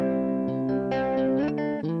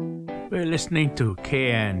You're listening to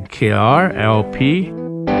KNKR LP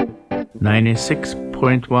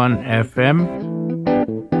 96.1 FM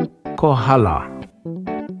Kohala.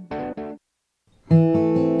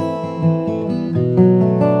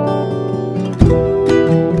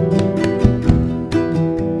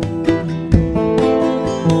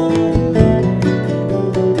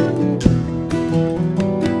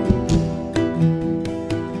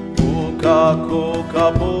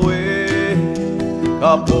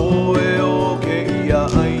 Kapoe o ke ia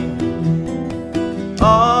aina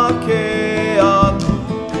a ke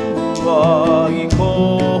atua I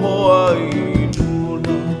koho ai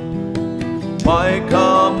luna mai ka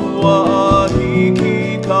mua a hiki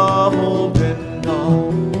ka hopena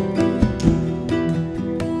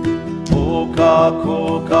o kako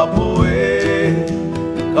kapoe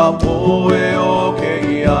o ke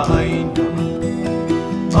ia aina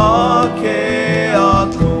a ke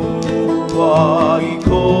atua I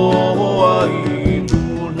koho ai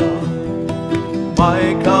luna mai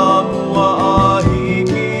ka mua a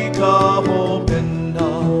hiki ka hopena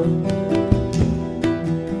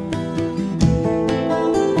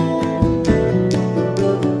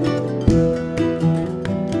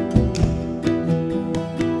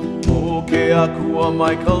o ke akua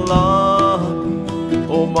mai ka lani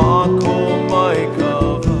o mako mai ka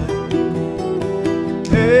vai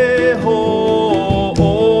e ho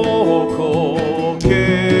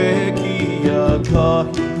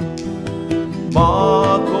kahi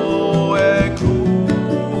mako e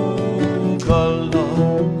kukala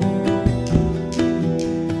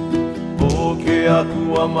o ke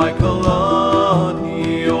akua mai ka lani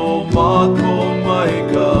o mako mai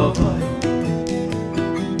ka vai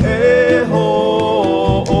e ho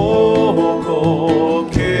ko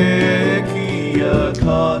ke kia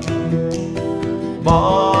kahi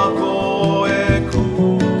mako e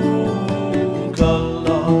kukala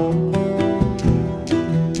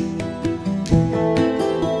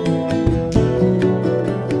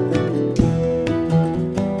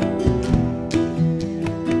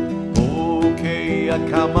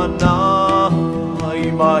kamana I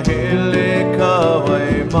mahele ka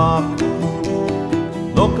vai mako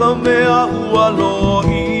no ka mea ua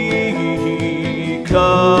lo'i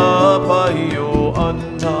ka pai o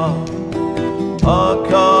ana a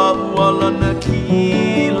ka ua lana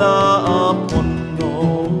kila a pono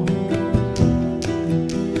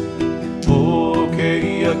o ke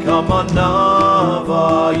ia kamana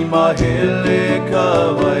vai mahele ka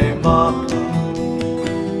vai mako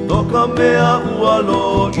no ka mea ua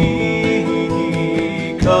lo'i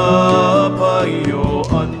ka pai o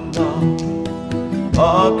ana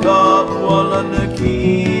a ka ua lana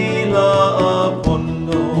kila a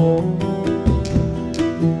pono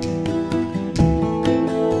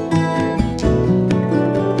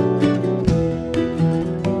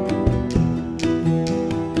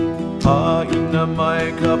haina mai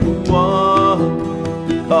ka pua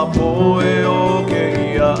ka poe o ke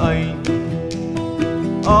ia aina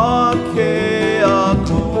a ke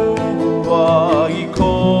akua I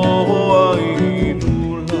koho ai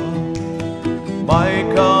luna mai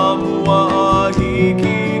ka mua a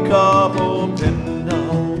hiki ka hopena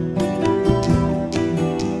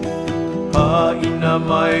haina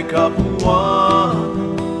mai ka pua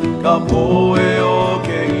ka poe o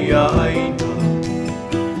ke ia aina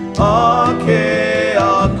a ke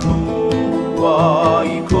akua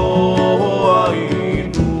I koho ai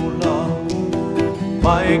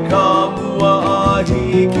mai ka mua a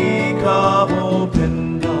hiki ka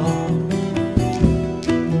hopena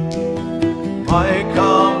mai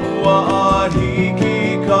ka mua a hiki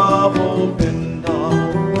ka hopena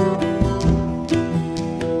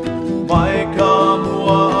mai ka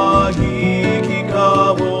mua a hiki ka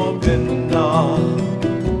hopena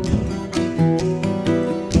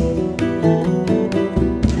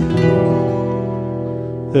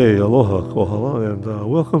Hey, aloha, kohala, and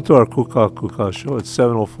welcome to our Kuka Kuka show. It's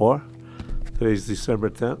 7:04. Today's December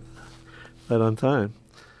 10th, right on time.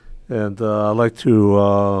 And I'd like to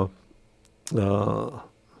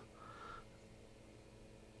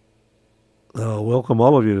welcome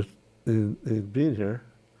all of you in being here.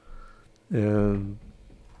 And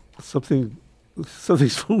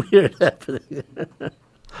something's weird happening.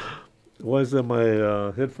 Why isn't my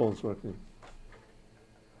headphones working?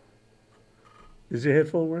 Is your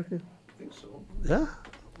headphone working? I think so. Yeah,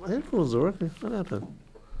 my headphones are working. What happened?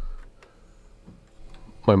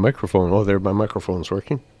 My microphone. Oh, my microphone's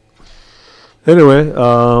working. Anyway,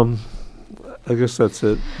 I guess that's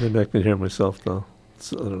it. Maybe I can hear myself now.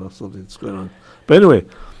 I don't know, something's going on. But anyway,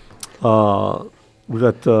 we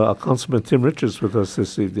got Councilman Tim Richards with us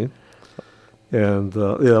this evening. And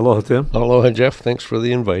aloha, Tim. Aloha, Jeff. Thanks for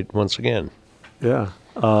the invite once again. Yeah,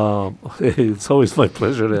 it's always my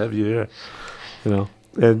pleasure to have you here.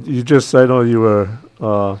 And you I know you were.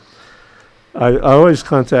 I always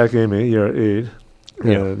contact Amy, your aide,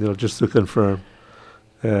 and just to confirm.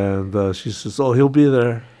 And she says, "Oh, he'll be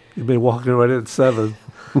there. He'll be walking right at 7.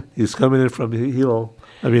 He's coming in from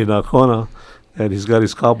Kona, and he's got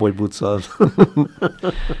his cowboy boots on."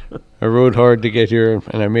 I rode hard to get here,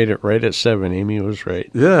 and I made it right at 7. Amy was right.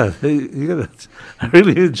 Yeah, I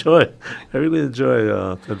really enjoy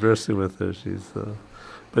conversing with her. She's,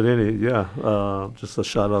 just a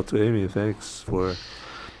shout out to Amy. Thanks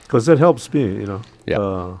because that helps me,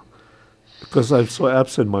 Yeah. Because I'm so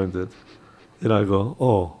absent-minded, and I go,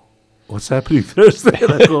 "Oh, what's happening Thursday?"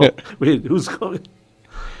 And I go, "Wait, who's coming?"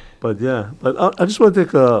 But I just want to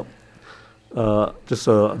take just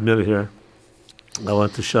a minute here. I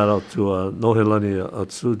want to shout out to Nohelani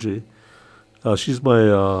Atsuji. She's my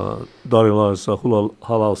daughter-in-law's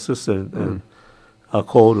halal sister in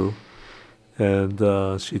Kouru. And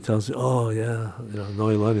she tells me, "Oh, yeah,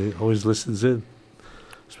 Nohelani always listens in."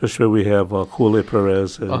 Especially when we have Kule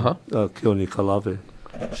Perez and Kioni Kalave.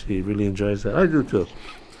 She really enjoys that. I do, too.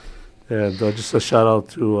 And just a shout-out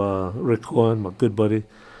to Rick Cohen, my good buddy.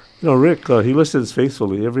 Rick, he listens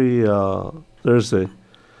faithfully every Thursday.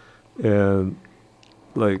 And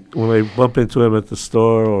like when I bump into him at the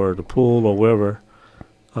store or the pool or wherever,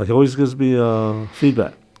 he always gives me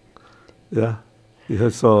feedback. Yeah.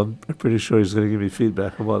 So I'm pretty sure he's going to give me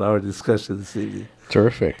feedback about our discussion this evening.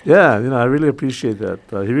 Terrific. Yeah, I really appreciate that.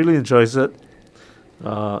 He really enjoys it,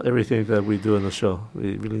 everything that we do in the show.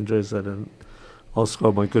 He really enjoys that. And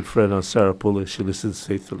also my good friend Sarah Pulley, she listens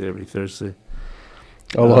faithfully every Thursday.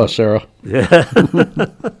 Aloha, Sarah. Yeah.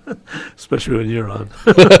 Especially when you're on.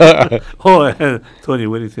 And Tony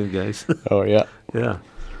Whittington, guys. Oh, yeah. Yeah.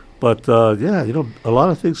 But, a lot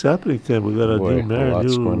of things happening, Tim. We've got a new mayor.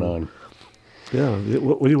 Lots going on. Yeah.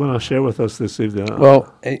 What do you want to share with us this evening?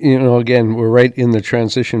 Well, again, we're right in the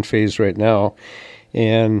transition phase right now.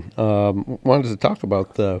 And wanted to talk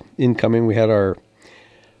about the incoming. We had our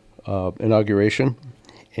inauguration,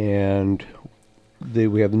 and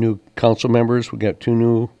we have the new council members. We got 2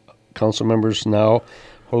 new council members now.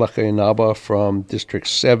 Holaka Inaba from District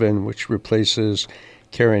 7, which replaces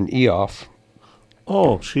Karen Eoff.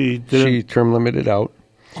 Oh, she did. She term limited out.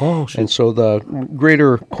 Oh, and so the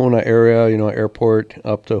greater Kona area, airport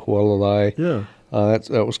up to Hualalai. Yeah.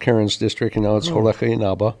 That was Karen's district, and now it's Holaka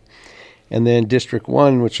Inaba. And then District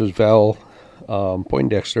 1, which was Val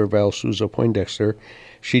Souza Poindexter,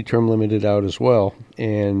 she term limited out as well,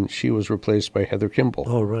 and she was replaced by Heather Kimball.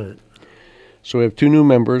 Oh, right. So we have 2 new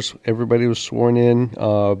members. Everybody was sworn in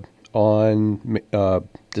on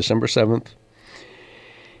December 7th,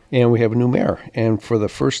 and we have a new mayor. And for the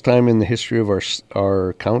first time in the history of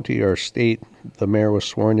our county, our state, the mayor was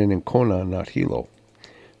sworn in Kona, not Hilo.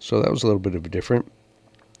 So that was a little bit of a different.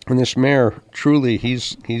 And this mayor, truly,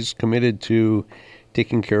 he's committed to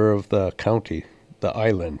taking care of the county, the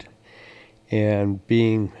island, and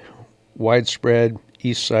being widespread,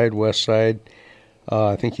 east side, west side.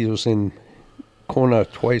 I think he was in Kona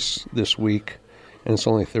twice this week, and it's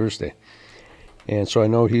only Thursday. And so I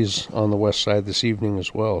know he's on the west side this evening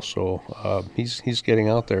as well. So he's getting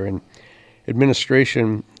out there. And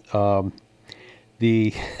administration,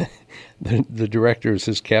 the directors,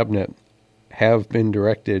 his cabinet, have been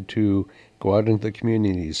directed to go out into the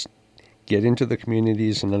communities, get into the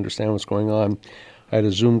communities and understand what's going on. I had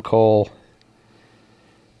a Zoom call,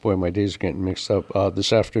 boy, my days are getting mixed up,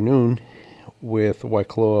 this afternoon with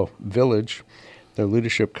Waikoloa Village, their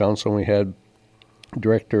leadership council, and we had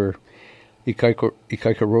Director Ikaika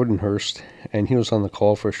Rodenhurst, and he was on the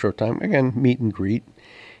call for a short time. Again, meet and greet.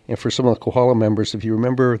 And for some of the Kohala members, if you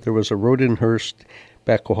remember, there was a Rodenhurst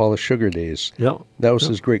back Kohala Sugar Days. Yeah. That was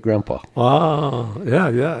his great-grandpa. Ah, yeah.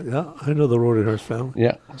 I know the Rodenhurst family.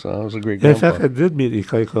 Yeah, so that was a great-grandpa. In fact, I did meet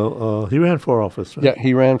Ikaika. He ran for office, right? Yeah,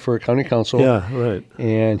 he ran for county council. Yeah, right.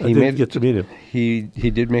 And I didn't get to meet him. He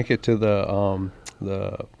did make it to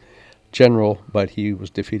the general, but he was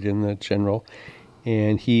defeated in the general.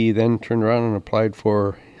 And he then turned around and applied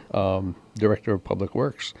for Director of Public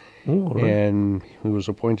Works. Oh, right. And he was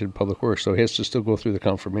appointed Public Works. So he has to still go through the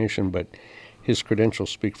confirmation, but his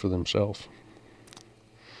credentials speak for themselves.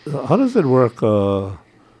 How does it work?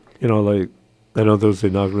 Like, I know there was the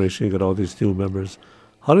inauguration, you got all these new members.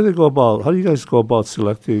 How do you guys go about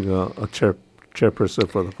selecting a chairperson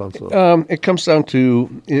for the council? It comes down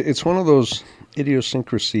to, it's one of those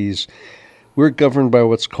idiosyncrasies. We're governed by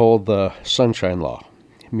what's called the Sunshine Law,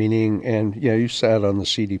 meaning, and you sat on the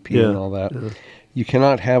CDP and all that. Yeah. You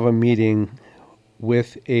cannot have a meeting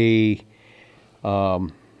with a number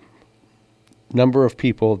of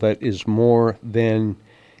people that is more than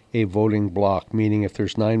a voting block, meaning if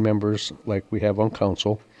there's 9 members like we have on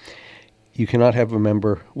council, you cannot have a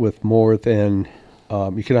member with more than,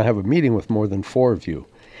 you cannot have a meeting with more than 4 of you.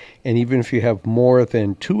 And even if you have more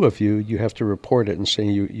than 2 of you, you have to report it and say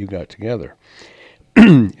you got together.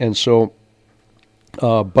 And so,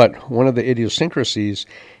 but one of the idiosyncrasies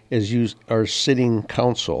is you are sitting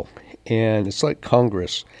council, and it's like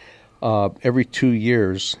Congress. Every 2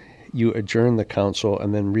 years, you adjourn the council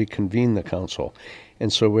and then reconvene the council.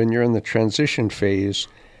 And so when you're in the transition phase,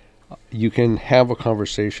 you can have a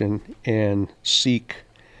conversation and seek,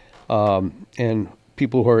 and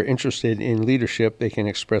people who are interested in leadership, they can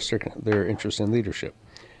express their interest in leadership.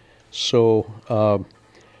 So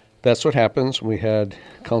that's what happens. We had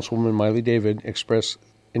Councilwoman Miley David express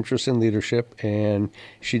interest in leadership, and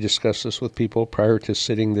she discussed this with people prior to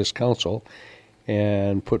sitting this council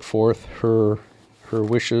and put forth her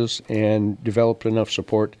wishes and developed enough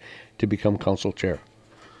support to become council chair.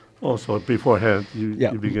 Oh, so beforehand, you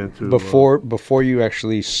begin to... Before you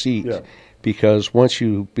actually seat, because once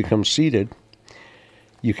you become seated,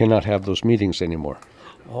 you cannot have those meetings anymore.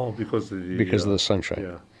 Oh, because of the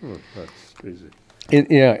sunshine. Yeah, that's crazy.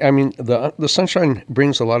 I mean, the sunshine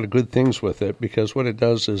brings a lot of good things with it, because what it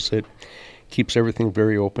does is it keeps everything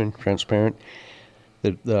very open, transparent.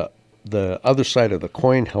 The other side of the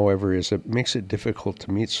coin, however, is it makes it difficult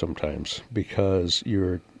to meet sometimes, because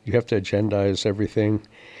you have to agendize everything.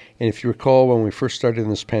 And if you recall, when we first started in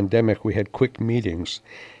this pandemic, we had quick meetings,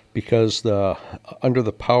 because under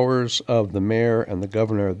the powers of the mayor and the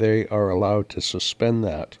governor, they are allowed to suspend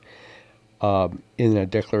that in a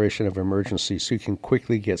declaration of emergency, so you can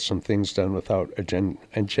quickly get some things done without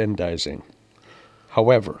agendizing.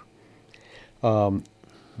 However,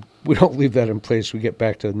 we don't leave that in place. We get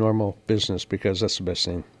back to normal business, because that's the best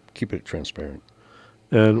thing. Keep it transparent.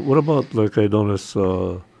 And what about, like, I notice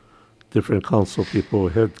different council people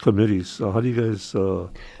head committees. How do you guys go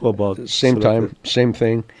about same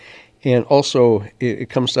thing. And also, it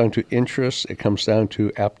comes down to interest. It comes down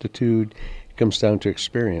to aptitude. It comes down to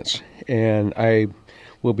experience. And I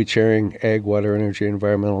will be chairing Ag, Water, Energy,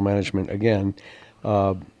 Environmental Management again.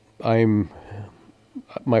 My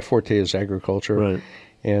forte is agriculture. Right.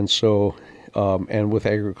 And so, and with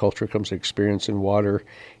agriculture comes experience in water.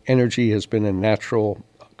 Energy has been a natural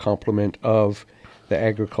complement of the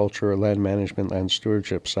agriculture, land management, land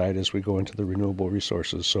stewardship side as we go into the renewable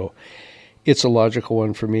resources. So it's a logical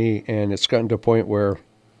one for me, and it's gotten to a point where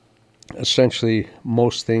essentially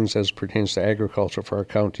most things as pertains to agriculture for our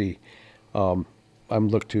county, I'm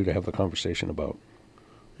looked to have the conversation about.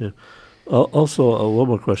 Yeah. Also, one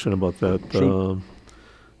more question about that. Sure.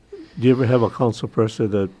 Do you ever have a council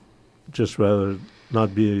person that just rather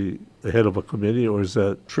not be the head of a committee, or is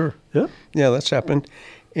that... Sure. Yeah? Yeah, that's happened.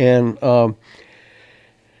 And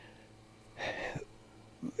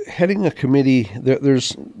heading a committee,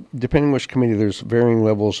 there's, depending which committee, there's varying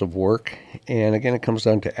levels of work. And again, it comes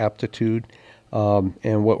down to aptitude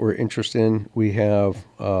and what we're interested in. We have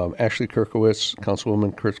Ashley Kirkowitz,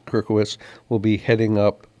 Councilwoman Kirkowitz, will be heading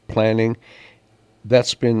up planning.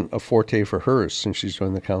 That's been a forte for her since she's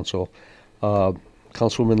joined the council.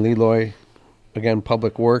 Councilwoman Leloy, again,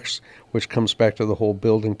 Public Works, which comes back to the whole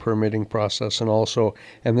building permitting process,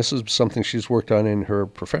 and this is something she's worked on in her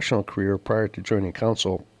professional career prior to joining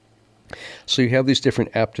council. So you have these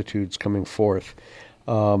different aptitudes coming forth.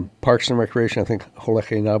 Parks and Recreation, I think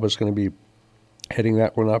Holeke Naba is going to be heading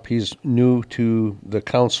that one up. He's new to the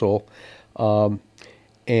council, but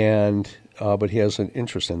he has an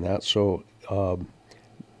interest in that. So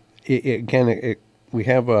we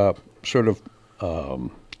have a sort of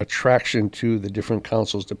attraction to the different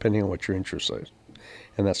councils depending on what your interest is.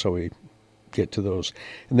 And that's how we get to those.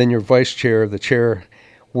 And then your vice chair, the chair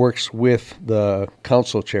works with the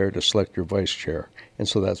council chair to select your vice chair. And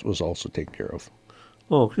so that was also taken care of.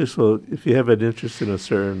 Oh, okay. So if you have an interest in a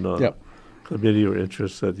certain committee or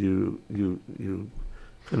interest, that you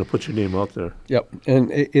kind of put your name out there. Yep. And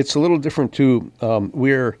it's a little different too.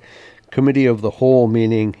 We're committee of the whole,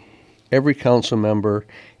 meaning every council member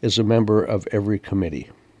is a member of every committee.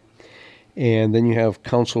 And then you have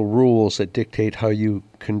council rules that dictate how you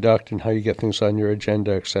conduct and how you get things on your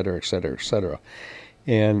agenda, et cetera, et cetera, et cetera.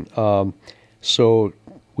 And so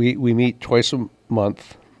we meet twice a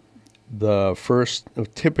month.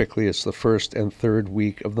 Typically it's the first and third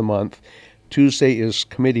week of the month. Tuesday is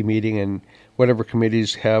committee meeting, and whatever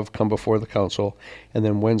committees have come before the council. And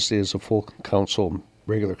then Wednesday is a full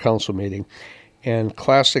regular council meeting. And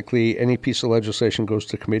classically, any piece of legislation goes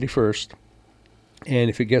to committee first. And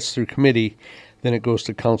if it gets through committee, then it goes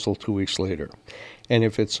to council 2 weeks later. And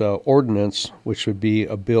if it's an ordinance, which would be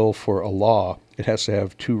a bill for a law, it has to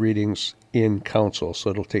have 2 readings in council.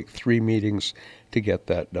 So it'll take 3 meetings to get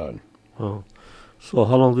that done. Oh. So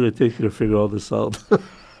how long did it take you to figure all this out?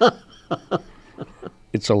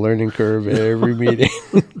 It's a learning curve every meeting.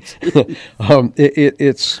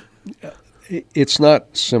 It's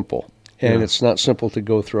not simple, and Yeah. it's not simple to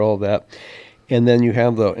go through all that. And then you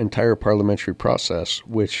have the entire parliamentary process,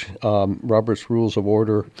 which Robert's Rules of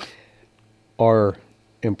Order are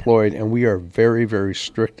employed, and we are very, very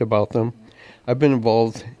strict about them. I've been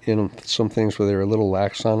involved in some things where they're a little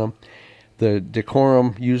lax on them. The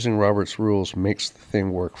decorum using Robert's Rules makes the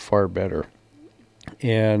thing work far better.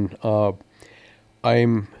 And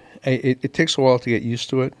it takes a while to get used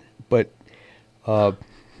to it, but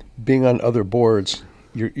being on other boards,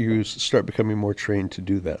 you start becoming more trained to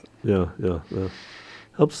do that. Yeah.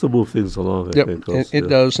 Helps to move things along, I Yep, think. it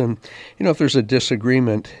does. And, if there's a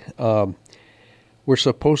disagreement, we're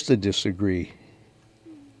supposed to disagree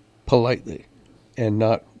politely and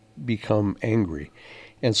not become angry.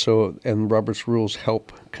 And Robert's Rules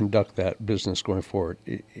help conduct that business going forward.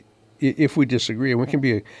 If we disagree, and we can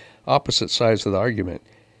be opposite sides of the argument,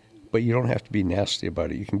 but you don't have to be nasty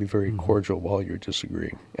about it. You can be very cordial while you're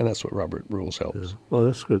disagreeing, and that's what Robert Rules helps. Yeah. Well,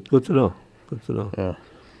 that's good. Good to know. Yeah.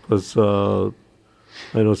 Because I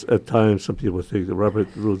know at times some people think that Robert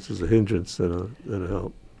Rules is a hindrance than a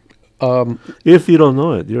help. If you don't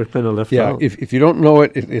know it, you're kind of left Yeah, out. if you don't know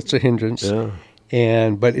it, it's a hindrance. Yeah.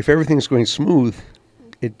 But if everything's going smooth,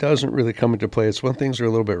 it doesn't really come into play. It's when things are a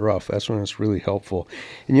little bit rough. That's when it's really helpful.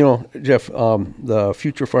 And, Jeff, the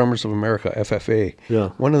Future Farmers of America, FFA, Yeah.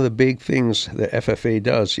 one of the big things that FFA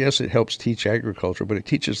does, yes, it helps teach agriculture, but it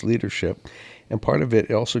teaches leadership. And part of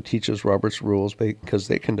it also teaches Robert's Rules because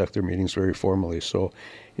they conduct their meetings very formally. So,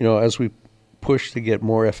 as we push to get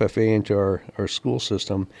more FFA into our school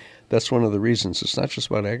system, that's one of the reasons. It's not just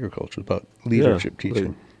about agriculture, it's about leadership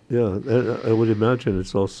teaching. Yeah, I would imagine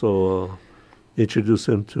it's also introduce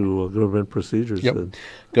him to government procedures. Yep.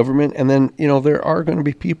 Government. And then, there are going to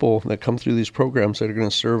be people that come through these programs that are going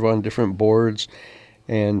to serve on different boards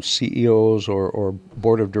and CEOs or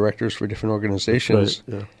board of directors for different organizations.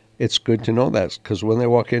 Right, yeah. It's good to know that because when they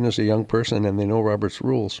walk in as a young person and they know Robert's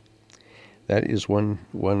Rules, that is one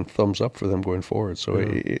thumbs up for them going forward. So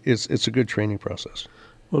it's a good training process.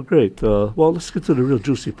 Well, great. Well, let's get to the real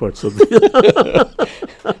juicy parts of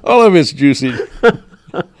it. All of it's juicy.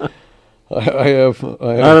 I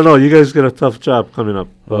don't know. You guys got a tough job coming up.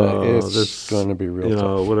 It's going to be real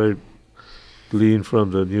tough. What I glean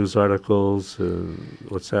from the news articles and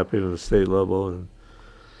what's happening at the state level, and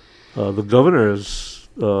the governors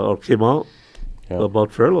came out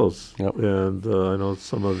about furloughs, and I know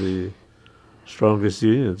some of the strongest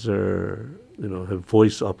unions have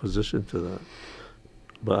voiced opposition to that.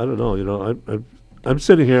 But I don't know. I'm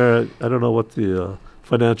sitting here. I don't know what the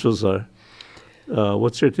financials are.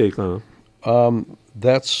 What's your take on them?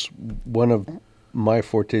 That's one of my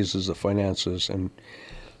fortes is the finances, and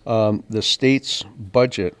the state's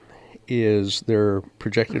budget is their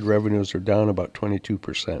projected revenues are down about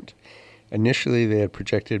 22%. Initially, they had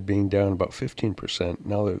projected being down about 15%.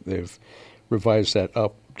 Now they've revised that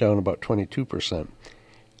up down about 22%.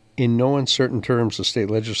 In no uncertain terms, the state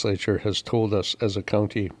legislature has told us as a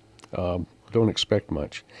county, don't expect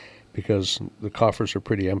much because the coffers are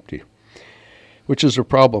pretty empty, which is a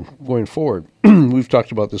problem going forward. We've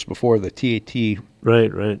talked about this before, the TAT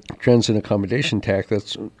Right. Trends in Accommodation Tax.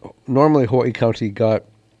 That's normally Hawaii County got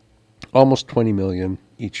almost $20 million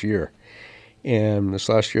each year. And this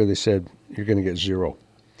last year they said you're going to get zero.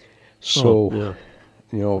 So,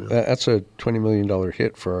 that's a $20 million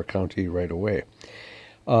hit for our county right away.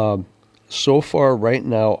 So far, right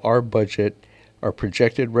now, our budget, our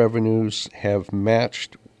projected revenues have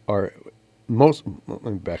matched our most. Let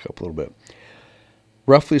me back up a little bit.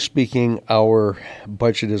 Roughly speaking, our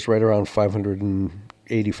budget is right around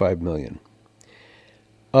 $585 million.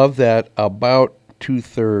 Of that, about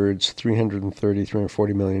 2/3,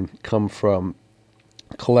 $340 million, come from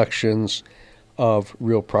collections of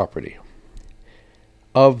real property.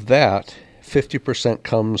 Of that, 50%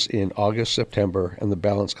 comes in August, September, and the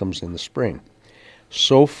balance comes in the spring.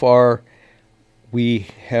 So far, we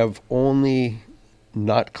have only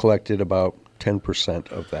not collected about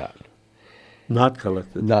 10% of that. Not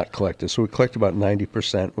collected. Not collected. So we collect about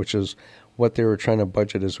 90%, which is what they were trying to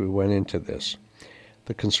budget as we went into this.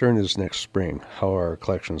 The concern is next spring, how our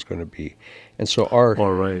collection is going to be. And so All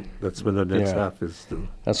right. That's when the next half is due.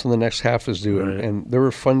 That's when the next half is due. Right. And there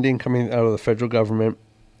were funding coming out of the federal government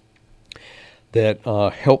that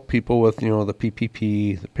helped people with, the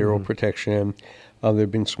PPP, the payroll protection. There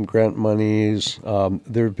have been some grant monies.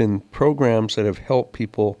 There have been programs that have helped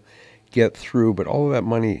people get through, but all of that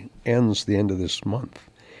money ends the end of this month.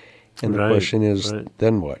 And the Right, question is, right.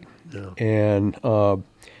 then what? Yeah. And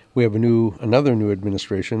we have another new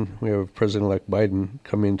administration. We have President-elect Biden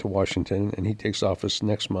come into Washington, and he takes office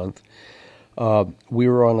next month. We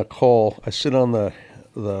were on a call. I sit on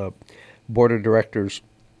the board of directors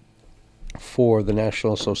for the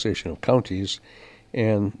National Association of Counties,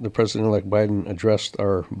 and the President-elect Biden addressed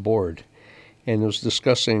our board, and was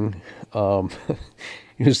discussing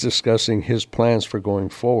he was discussing his plans for going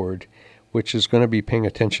forward, which is going to be paying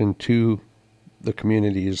attention to the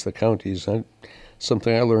communities, the counties. And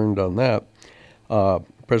something I learned on that,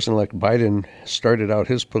 President-elect Biden started out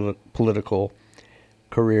his political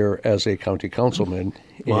career as a county councilman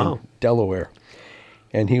Wow. in Delaware,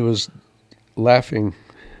 and he was laughing,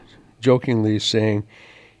 jokingly saying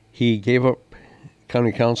he gave up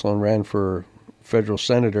county council and ran for federal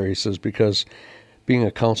senator. He says because being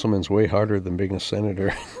a councilman's way harder than being a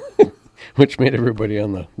senator, which made everybody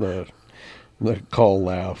on the call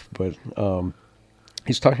laugh. But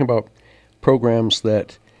he's talking about programs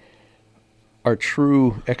that are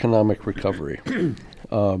true economic recovery.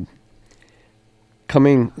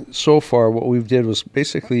 Coming so far, what we've did was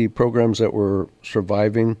basically programs that were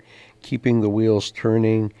surviving, keeping the wheels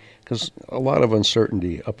turning, because a lot of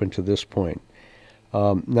uncertainty up until this point.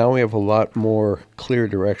 Now we have a lot more clear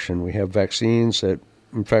direction. We have vaccines that,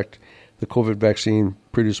 in fact, the COVID vaccine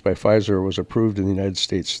produced by Pfizer was approved in the United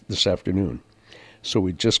States this afternoon. So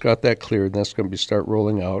we just got that cleared, and that's going to start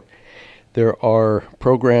rolling out. There are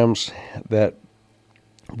programs that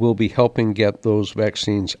will be helping get those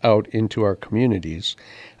vaccines out into our communities.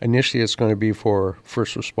 Initially, it's going to be for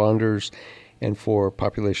first responders and for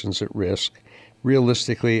populations at risk.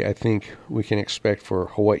 Realistically, I think we can expect for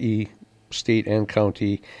Hawaii, state and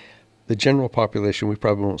county, the general population, we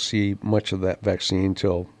probably won't see much of that vaccine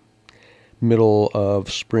until middle of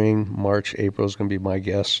spring, March, April is going to be my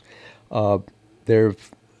guess. To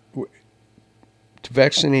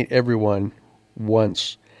vaccinate everyone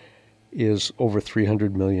once is over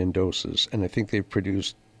 300 million doses, and I think they've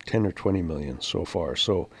produced 10 or 20 million so far.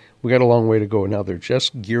 So we got a long way to go. Now they're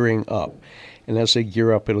just gearing up, and as they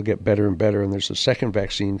gear up, it'll get better and better. And there's a second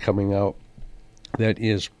vaccine coming out that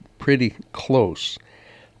is pretty close,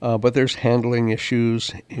 but there's handling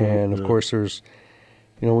issues, and of course there's,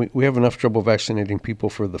 we have enough trouble vaccinating people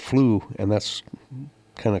for the flu, and that's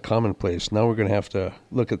kind of commonplace. Now we're going to have to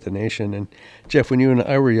look at the nation. And Jeff, when you and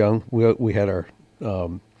I were young, we had our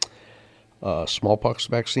smallpox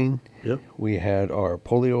vaccine. Yep. We had our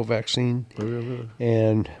polio vaccine, I remember.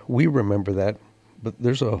 and we remember that. But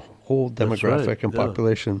there's a whole That's demographic right, and yeah.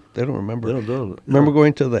 population, they don't remember. They don't. Remember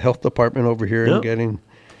going to the health department over here Yep. and getting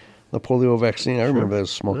the polio vaccine? I remember that as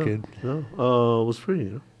a small Yeah, kid. yeah. It was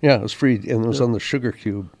free. Yeah, it was free, and it was on the sugar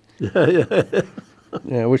cube. Yeah.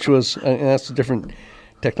 Yeah, which was, and that's a different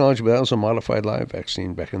technology, but that was a modified live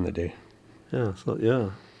vaccine back in the day. Yeah. So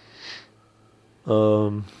yeah.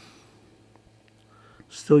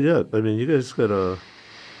 Still yet. I mean, you guys gotta.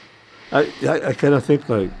 I kind of think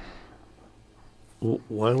like,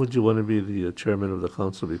 why would you want to be the chairman of the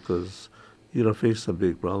council? Because you don't face some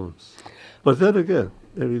big problems. But then again,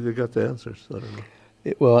 maybe they got the answers. I don't know.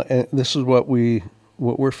 Well, and this is what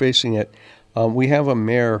we're facing it. We have a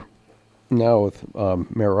mayor now with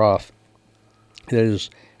Mayor Roth that is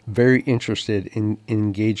very interested in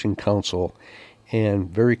engaging council and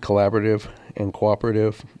very collaborative and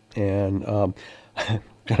cooperative. And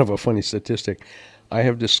kind of a funny statistic, I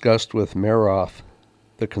have discussed with Mayor Roth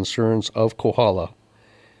the concerns of Kohala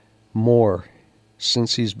more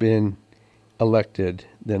since he's been elected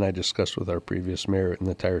than I discussed with our previous mayor in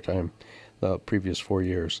the entire time, the previous 4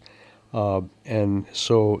 years. And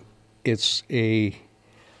so it's a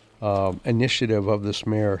initiative of this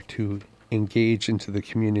mayor to engage into the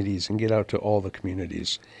communities and get out to all the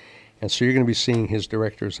communities. And so you're going to be seeing his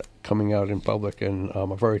directors coming out in public. And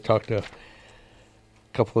I've already talked to a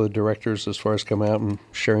couple of the directors as far as coming out and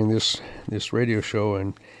sharing this radio show,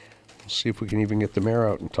 and we'll see if we can even get the mayor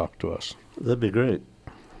out and talk to us. That'd be great.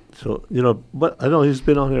 So, but I know he's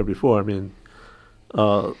been on here before. I mean,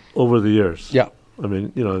 over the years. Yeah. I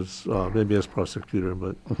mean, as, maybe as prosecutor,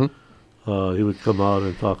 but he would come out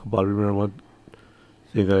and talk about. I remember one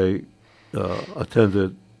thing I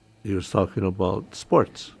attended. He was talking about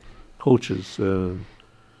sports, coaches, and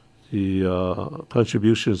the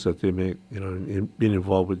contributions that they make. In being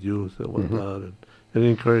involved with youth and whatnot, and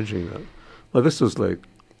encouraging that. But this was like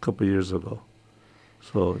a couple of years ago.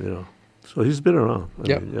 So so he's been around.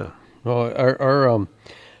 I mean, yeah. Well,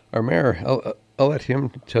 our mayor, I'll let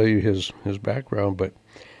him tell you his background, but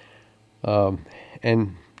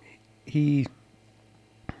and he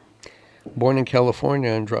born in California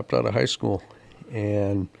and dropped out of high school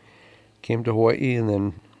and came to Hawaii, and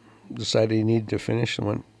then decided he needed to finish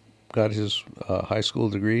and got his high school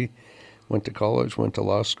degree, went to college, went to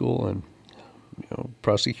law school, and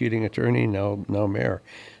prosecuting attorney, now mayor.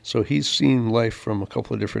 So he's seen life from a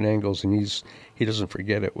couple of different angles, and he doesn't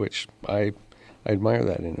forget it, which I admire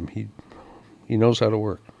that in him. He knows how to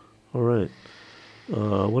work. All right.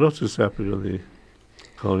 What else is happening on the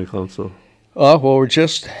county council? Well, we're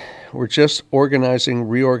just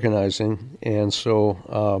reorganizing, and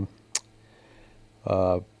so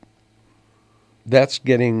that's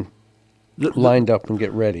getting lined up and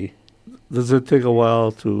get ready. Does it take a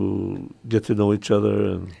while to get to know each other?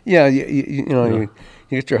 And yeah, you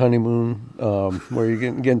get your honeymoon where you're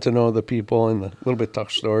getting to know the people and a little bit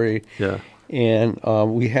tough story. Yeah. And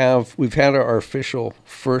we've had our official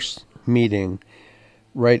first meeting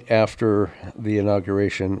right after the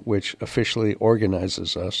inauguration, which officially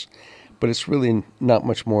organizes us, but it's really not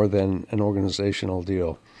much more than an organizational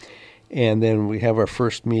deal. And then we have our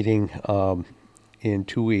first meeting in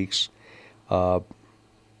 2 weeks.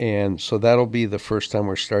 And so that'll be the first time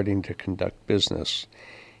we're starting to conduct business.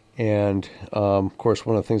 And, of course,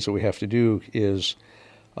 one of the things that we have to do is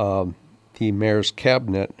the mayor's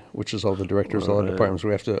cabinet, which is all the directors, all the departments,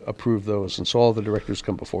 we have to approve those. And so all the directors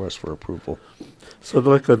come before us for approval. So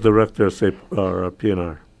like a director, say, or a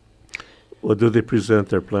PNR, or do they present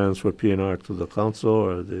their plans for PNR to the council,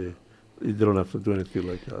 or they don't have to do anything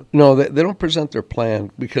like that? No, they don't present their plan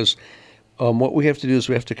because what we have to do is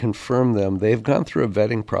we have to confirm them. They've gone through a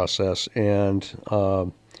vetting process, and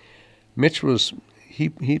Mitch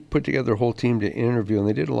he put together a whole team to interview, and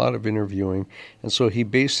they did a lot of interviewing. And so he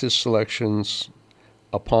based his selections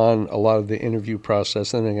upon a lot of the interview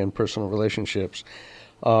process, and again, personal relationships.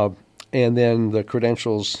 And then the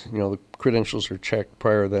credentials, the credentials are checked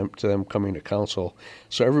prior to them coming to council.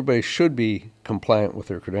 So everybody should be compliant with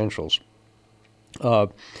their credentials. And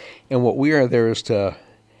what we are there is to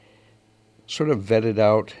sort of vet it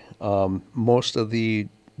out. Most of the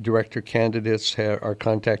director candidates are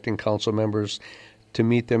contacting council members to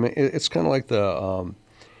meet them. It's kind of like the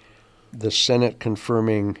Senate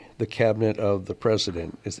confirming the cabinet of the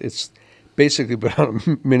president. It's basically, but on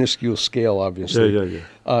a minuscule scale, obviously. Yeah.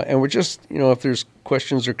 And we're just, if there's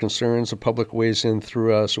questions or concerns, the public weighs in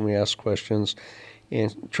through us, and we ask questions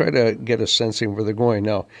and try to get a sense of where they're going.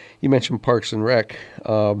 Now, you mentioned Parks and Rec.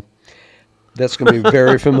 That's going to be a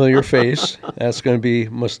very familiar face. That's going to be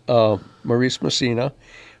Maurice Messina,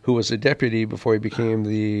 who was a deputy before he became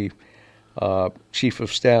the chief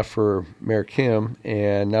of staff for Mayor Kim,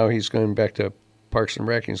 and now he's going back to Parks and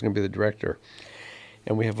Rec, and he's going to be the director.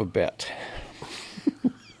 And we have a bet.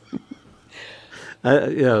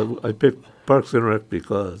 I picked Parks and Rec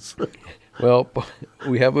because. Well,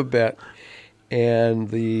 we have a bet, and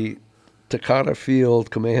the Takata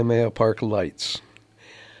Field Kamehameha Park lights.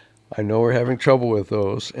 I know we're having trouble with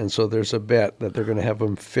those, and so there's a bet that they're going to have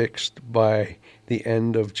them fixed by the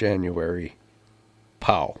end of January.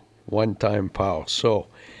 Pow. One-time pow. So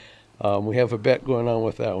we have a bet going on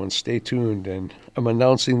with that one. Stay tuned, and I'm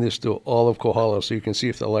announcing this to all of Kohala so you can see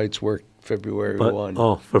if the lights work February 1.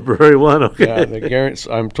 Oh, February 1, okay. Yeah,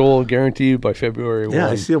 I'm told guaranteed by February 1. Yeah,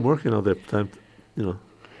 I see them working all the time,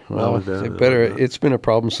 Well, it's been a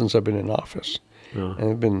problem since I've been in office, and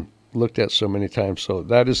it's been looked at so many times. So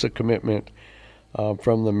that is a commitment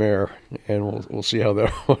from the mayor, and we'll see how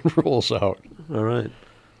that one rolls out. All right.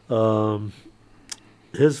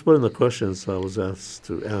 Here's one of the questions I was asked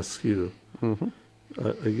to ask you. Mm-hmm.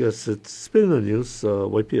 I guess it's been in the news,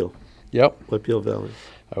 Waipio. Yep. Waipio Valley.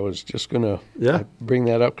 I was just going to bring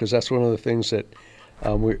that up because that's one of the things that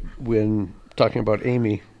when talking about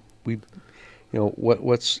Amy,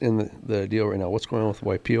 what's in the deal right now? What's going on with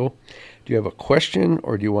Waipio? Do you have a question,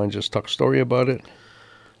 or do you want to just talk story about it?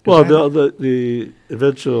 Well, the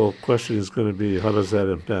eventual question is going to be, how does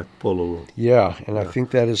that impact Pololu? Yeah, and I think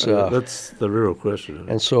that is... that's the real question.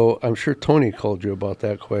 And so I'm sure Tony called you about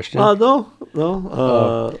that question. No.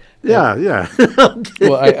 Yeah. Okay.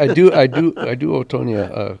 Well, I do owe Tony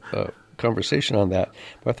a conversation on that,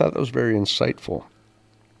 but I thought that was very insightful.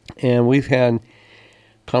 And we've had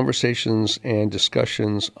conversations and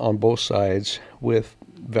discussions on both sides with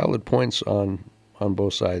valid points on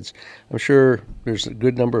both sides. I'm sure there's a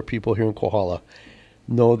good number of people here in Kohala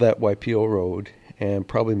know that Waipio Road, and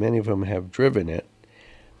probably many of them have driven it,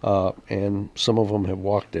 and some of them have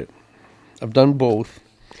walked it. I've done both,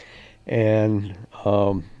 and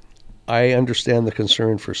I understand the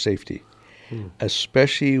concern for safety,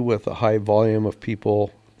 especially with a high volume of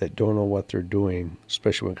people that don't know what they're doing,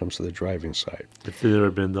 especially when it comes to the driving side. If they've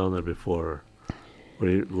never been down there before.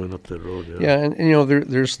 where you're going up the road. Yeah, and you know,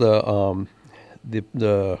 there's the what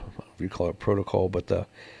do you call it, protocol, but the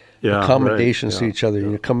accommodations to each other. Yeah.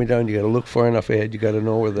 You're coming down, you got to look far enough ahead. You got to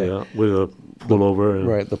know where with a pullover.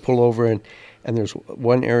 Right, the pullover, and there's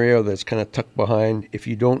one area that's kind of tucked behind. If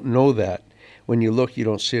you don't know that, when you look, you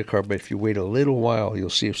don't see a car, but if you wait a little while, you'll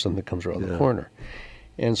see if something comes around the corner.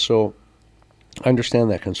 And so I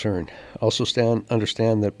understand that concern. Also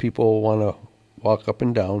understand that people want to walk up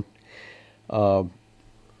and down.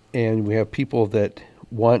 And we have people that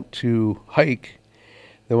want to hike.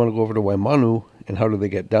 They want to go over to Waimanu, and how do they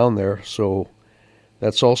get down there? So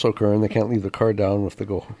that's also occurring. They can't leave the car down if they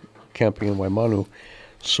go camping in Waimanu.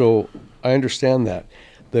 So I understand that.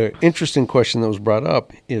 The interesting question that was brought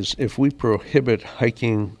up is if we prohibit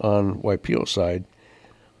hiking on Waipio side,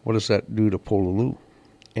 what does that do to Pololu?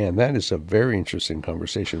 And that is a very interesting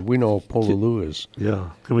conversation. We know Pololu is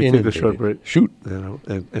Can we take a short break? Shoot.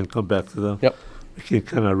 And come back to them? Yep. We can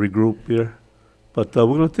kind of regroup here. But we're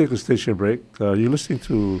going to take a station break. You're listening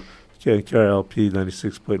to KRLP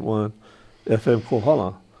 96.1 FM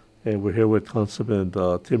Kohala. And we're here with Councilman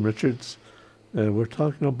Tim Richards. And we're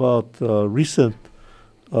talking about recent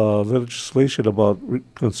legislation about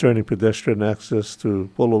concerning pedestrian access to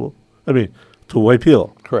to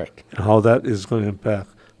Waipio. Correct. And how that is going to impact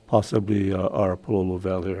possibly our Pololu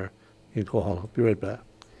Valley here in Kohala. Be right back.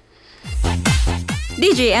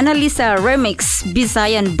 DJ Annalisa Remix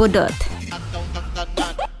Bisayan Budot.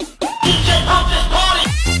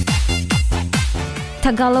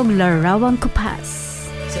 Tagalog Larawang Kupas.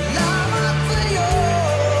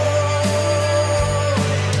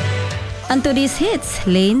 And to these hits,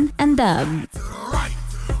 Lane and Dub.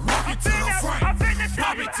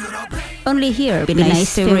 Only here,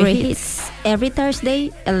 Pinay's favorite hits. Every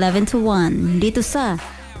Thursday, 11 to 1. Dito sa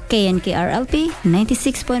KNKRLP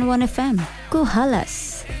 96.1 FM.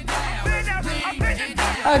 Kuhalas.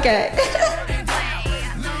 Okay.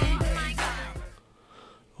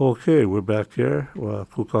 Okay, we're back here.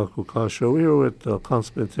 Kuka Kuka Show. We're here with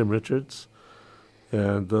Councilman Tim Richards.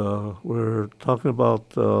 And we're talking about,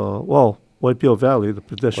 Waipio Valley, the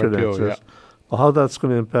pedestrian access. Yeah. How that's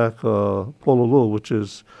going to impact Pololu, which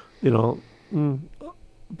is, a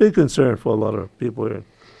big concern for a lot of people here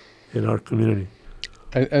in our community.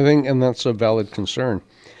 I think, and that's a valid concern.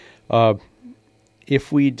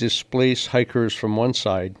 If we displace hikers from one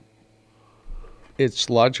side, it's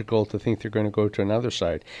logical to think they're going to go to another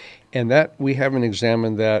side. And that we haven't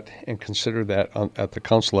examined that and considered that at the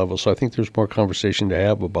council level. So I think there's more conversation to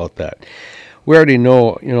have about that. We already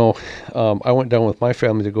know, I went down with my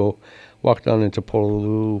family to go walk down into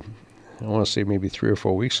Pololu, I want to say maybe 3 or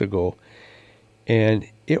 4 weeks ago. And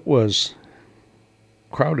it was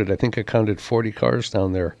crowded. I think I counted 40 cars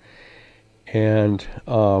down there. And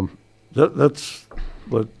that's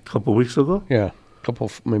what, a couple of weeks ago? Yeah.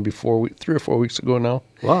 Maybe 3 or 4 weeks ago now.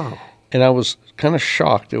 Wow. And I was kind of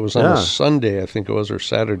shocked. It was on a Sunday, I think it was, or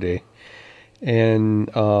Saturday.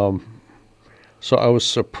 And so I was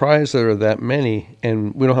surprised there were that many.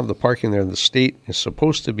 And we don't have the parking there. The state is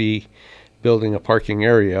supposed to be building a parking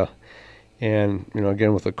area. And,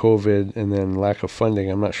 again, with the COVID and then lack of funding,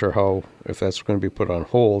 I'm not sure if that's going to be put on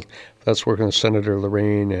hold. That's working with Senator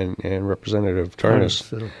Lorraine and Representative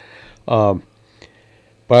Tarnas.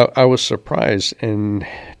 But I was surprised, and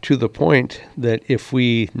to the point that if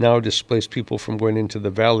we now displace people from going into the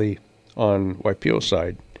valley on Waipio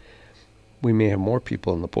side, we may have more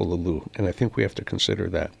people in the Pololu, and I think we have to consider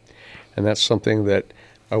that. And that's something that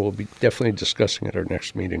I will be definitely discussing at our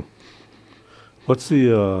next meeting. What's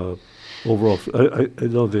the overall? I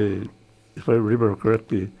know if I remember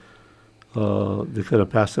correctly, they kind of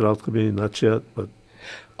passed it out to me, not yet, but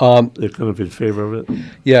they're kind of in favor of it.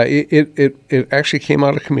 Yeah, it actually came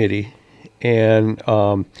out of committee, and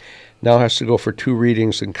now has to go for 2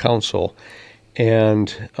 readings in council,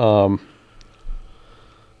 and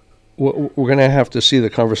we're going to have to see the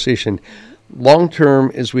conversation. Long term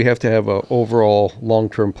is we have to have an overall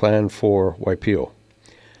long-term plan for Waipio,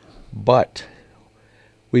 but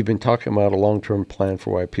we've been talking about a long-term plan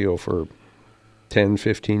for Waipio for 10,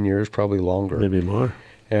 15 years, probably longer. Maybe more.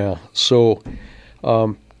 Yeah. So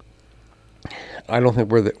I don't think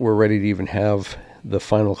we're ready to even have the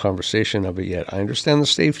final conversation of it yet. I understand the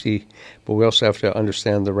safety, but we also have to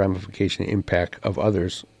understand the ramification impact of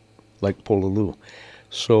others, like Pololu.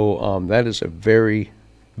 So that is a very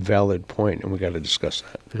valid point, and we got to discuss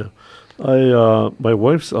that. Yeah. My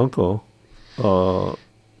wife's uncle,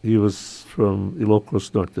 he was from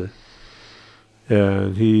Ilocos Norte,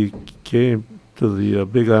 and he came to the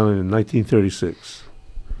Big Island in 1936.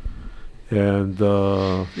 And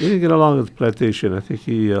he didn't get along with the plantation. I think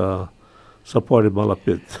he supported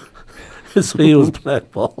Malapit. So he was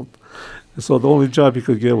blackballed. So the only job he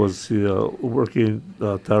could get was working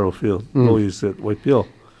Taro Field, always at White Peel.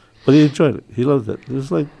 But he enjoyed it. He loved it. It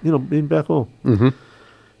was like, being back home. Mm-hmm.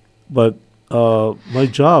 But my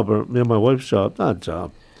job, or my wife's job, not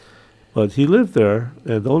job, but he lived there,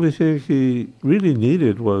 and the only thing he really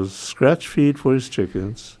needed was scratch feed for his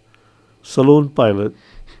chickens, saloon pilot,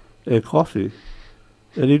 and coffee.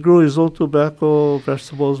 And he grew his own tobacco,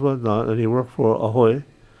 vegetables, whatnot, and he worked for Ahoy.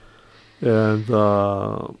 And,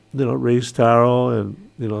 raised taro and,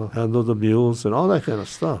 handled the mules and all that kind of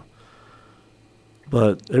stuff.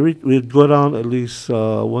 But we'd go down at least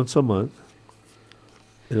once a month.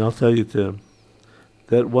 And I'll tell you, Tim,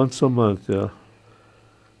 that once a month,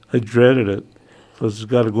 I dreaded it. Because you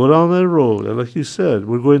got to go down that road. And like you said,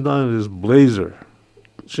 we're going down in this Blazer,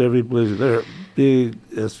 Chevy Blazer. They're big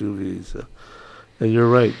SUVs. And you're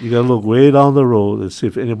right. You got to look way down the road and see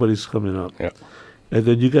if anybody's coming up. Yeah. And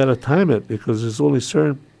then you got to time it because there's only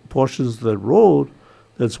certain portions of the road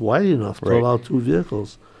that's wide enough to allow two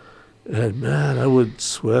vehicles. And, man, I would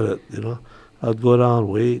sweat it, I'd go down,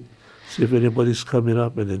 wait, see if anybody's coming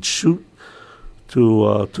up, and then shoot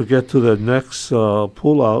to get to the next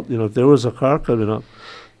pull-out. If there was a car coming up,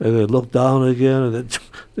 and then look down again, and then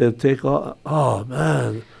they'd take off. Oh,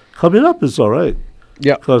 man. Coming up is all right.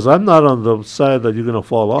 Yeah. Because I'm not on the side that you're going to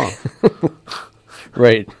fall off.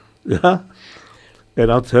 Right. Yeah. And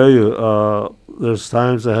I'll tell you, there's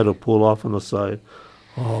times I had to pull off on the side.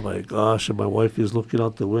 Oh, my gosh. And my wife is looking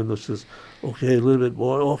out the window. She says, okay, a little bit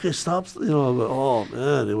more. Okay, stop. I'm like, oh,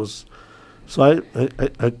 man, it was. So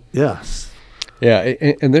I yes. Yeah,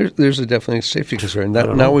 and there's a definitely safety concern.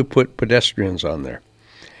 Now we put pedestrians on there.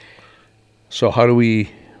 So how do we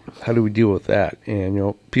deal with that?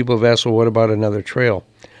 And, people have asked, well, what about another trail?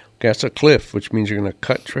 Okay, that's a cliff, which means you're going to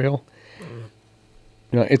cut trail.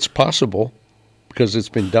 It's possible, because it's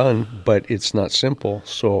been done, but it's not simple.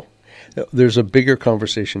 So there's a bigger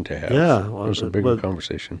conversation to have. Yeah. There's a bigger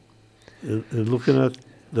conversation. And looking at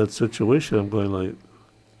that situation, I'm going like,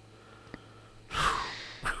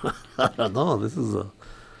 I don't know. This is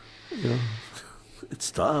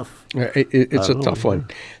it's tough. It's a tough one.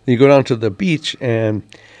 You go down to the beach, and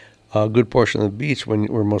a good portion of the beach,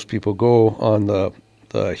 where most people go on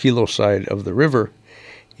the Hilo side of the river,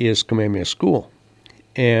 is Kamehameha School.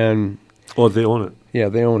 And oh, they own it. Yeah,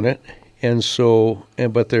 they own it. And so,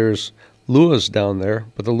 but there's luas down there,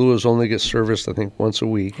 but the luas only get serviced, I think, once a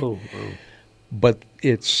week. Oh, But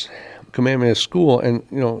it's Kamehameha School, and,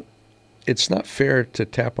 it's not fair to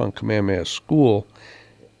tap on Kamehameha School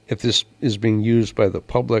if this is being used by the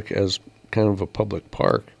public as kind of a public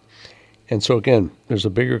park. And so, again, there's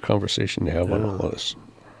a bigger conversation to have on all of this.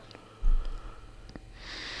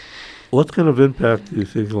 What kind of impact do you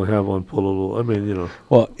think it'll have on Pololu? I mean,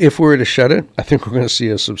 Well, if we were to shut it, I think we're going to see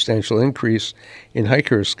a substantial increase in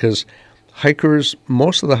hikers, because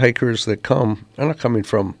most of the hikers that come are not coming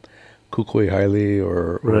from Kukuihaile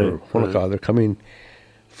or Honoka'a. Right. They're coming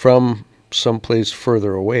from someplace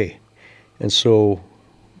further away. And so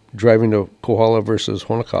driving to Kohala versus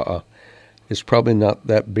Honoka'a is probably not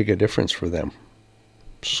that big a difference for them.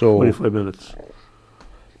 So 25 minutes.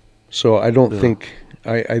 So I don't think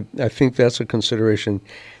I think that's a consideration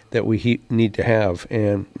that we need to have.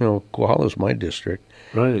 And Kohala is my district,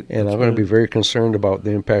 right? And I'm going to be very concerned about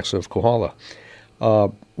the impacts of Kohala.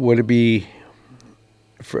 Would it be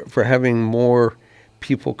for having more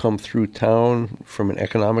people come through town from an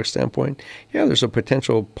economic standpoint? Yeah, there's a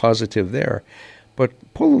potential positive there, but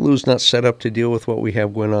Pololu's not set up to deal with what we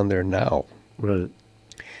have going on there now. Right.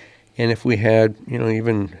 And if we had,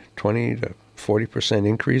 even 20 to 40%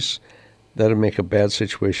 increase, that would make a bad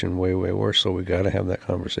situation way, way worse. So we got to have that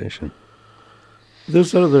conversation.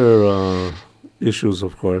 There's other issues,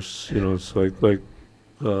 of course. It's like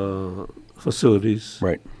facilities,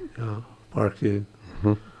 right? Parking,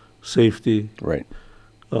 safety, right?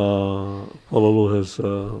 Pololu has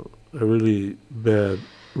a really bad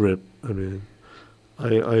rip. I mean,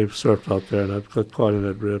 I've surfed out there and I've got caught in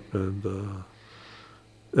that rip, and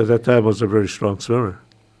at that time I was a very strong swimmer.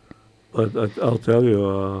 But I'll tell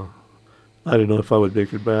you, I didn't know if I would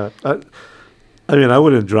make it back. I mean, I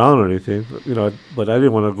wouldn't drown or anything, but I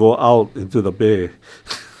didn't want to go out into the bay.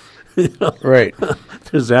 Right.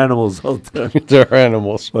 There's animals out there. There are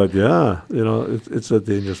animals. But yeah, it's a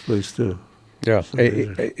dangerous place too. Yeah,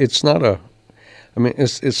 it's not a. I mean,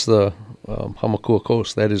 it's the Hamakua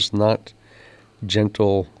Coast. That is not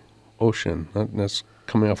gentle ocean. That's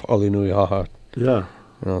coming off Alinuihaha. Yeah.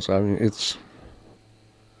 So I mean, it's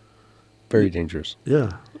very dangerous.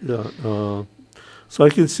 Yeah. So I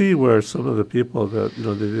can see where some of the people that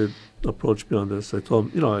they did approach me on this. I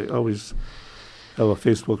told them, I always have a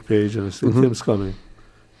Facebook page, and I say, Tim's coming.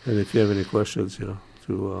 And if you have any questions, to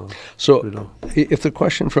So, you know. if the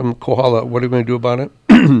question from Kohala, what are we going to do about it?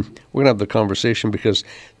 We're going to have the conversation because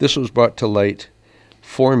this was brought to light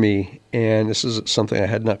for me, and this is something I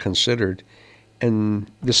had not considered, and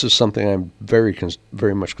this is something I'm very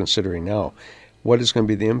much considering now. What is going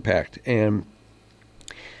to be the impact? And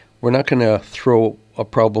we're not going to throw a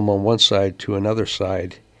problem on one side to another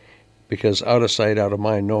side, because out of sight, out of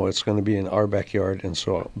mind. No, it's going to be in our backyard, and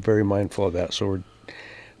so I'm very mindful of that. So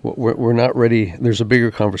we're not ready. There's a bigger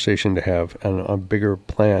conversation to have and a bigger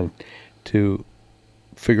plan to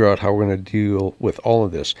figure out how we're going to deal with all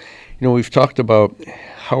of this. We've talked about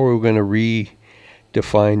how are we going to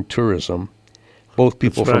redefine tourism, both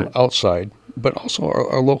people That's right. from outside, but also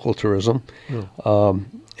our local tourism. Yeah.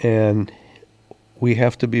 And we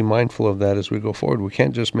have to be mindful of that as we go forward. We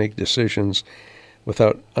can't just make decisions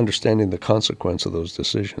without understanding the consequence of those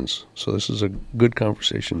decisions. So this is a good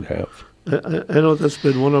conversation to have. I know that's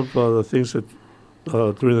been one of the things that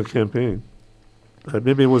during the campaign,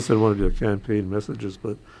 maybe it wasn't one of your campaign messages,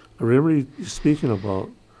 but I remember you speaking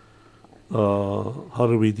about how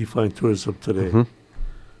do we define tourism today.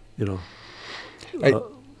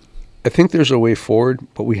 I think there's a way forward,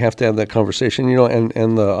 but we have to have that conversation.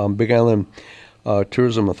 And the Big Island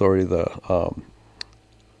Tourism Authority, the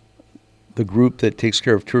group that takes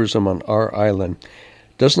care of tourism on our island,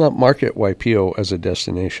 does not market Waipio as a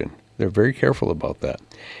destination. They're very careful about that.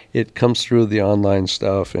 It comes through the online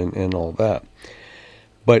stuff and all that.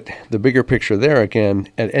 But the bigger picture there, again,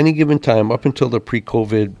 at any given time, up until the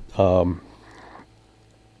pre-COVID,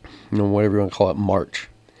 whatever you want to call it, March,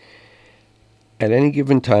 at any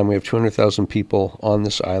given time, we have 200,000 people on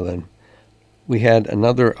this island. We had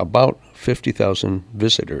another about 50,000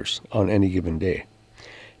 visitors on any given day.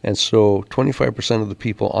 And so 25% of the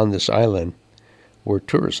people on this island were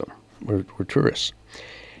tourists.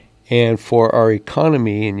 And for our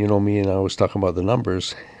economy, and me and I was talking about the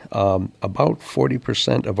numbers, about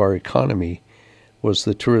 40% of our economy was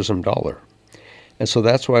the tourism dollar. And so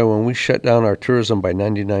that's why when we shut down our tourism by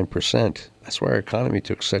 99%, that's why our economy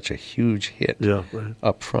took such a huge hit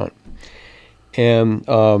up front. And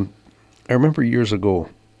I remember years ago,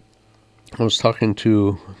 I was talking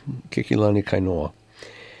to Kikilani Kainoa,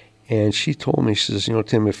 and she told me, she says,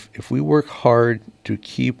 Tim, if we work hard to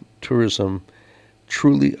keep tourism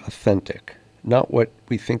truly authentic, not what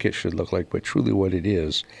we think it should look like, but truly what it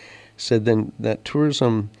is, said then that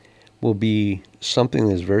tourism will be something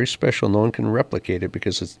that's very special. No one can replicate it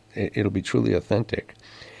because it'll be truly authentic.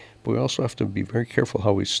 But we also have to be very careful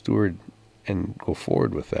how we steward and go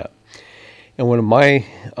forward with that. And one of my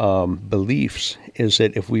beliefs is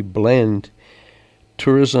that if we blend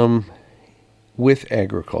tourism with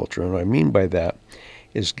agriculture, and what I mean by that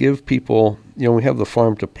is give people, we have the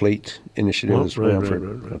Farm to Plate initiative that's been around for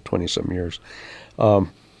 20-some years.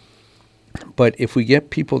 But if we get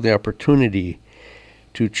people the opportunity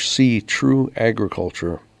to see true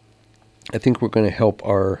agriculture, I think we're going to help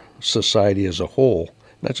our society as a whole,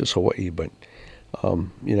 not just Hawaii, but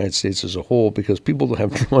United States as a whole, because people don't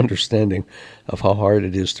have no understanding of how hard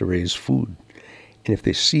it is to raise food. And if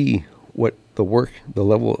they see what the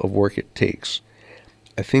level of work it takes,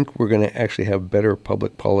 I think we're going to actually have better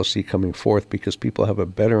public policy coming forth because people have a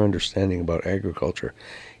better understanding about agriculture.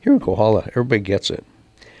 Here in Kohala, everybody gets it.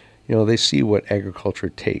 They see what agriculture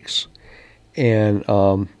takes. And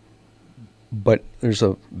but there's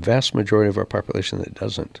a vast majority of our population that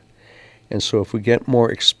doesn't. And so if we get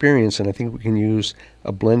more experience, and I think we can use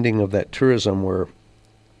a blending of that tourism where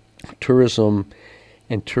tourism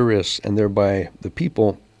and tourists, and thereby the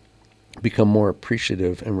people, become more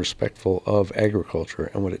appreciative and respectful of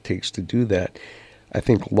agriculture and what it takes to do that, I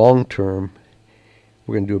think long term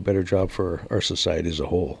we're going to do a better job for our society as a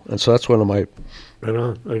whole. And so that's one of my Right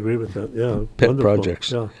on. I agree with that. Yeah. pet Wonderful.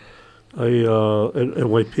 projects. Yeah. In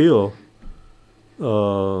Waipio,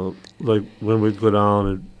 like when we go down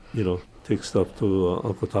and, take stuff to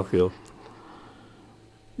Uncle Takio,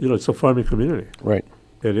 it's a farming community. Right.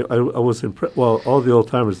 And I was impressed. Well, all the old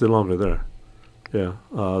timers, they're longer there. Yeah.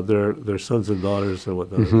 Their sons and daughters and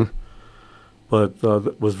whatnot. Mm-hmm. But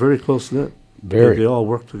it was very close knit. Very. They all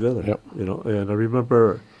worked together. Yep. And I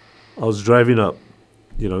remember I was driving up,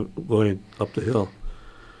 going up the hill.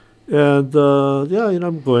 And,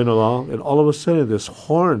 I'm going along, and all of a sudden this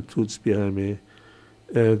horn toots behind me,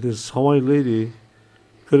 and this Hawaiian lady,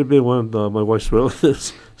 could have been one of my wife's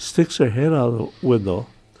relatives, sticks her head out the window.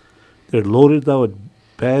 They're loaded down with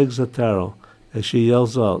bags of taro, and she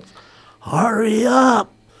yells out, "Hurry up!"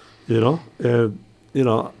 And,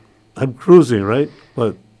 I'm cruising, right?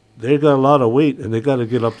 But they got a lot of weight, and they got to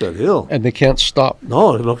get up that hill. And they can't stop.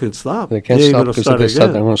 No, they don't stop. They can't They're stop gonna because start if they start,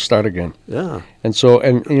 again. they're going to start again. Yeah. And so,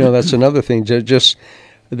 and you know, that's another thing. Just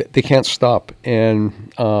they can't stop,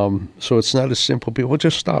 and so it's not as simple. People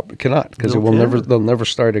just stop. It cannot, because No, it will never. can't. They'll never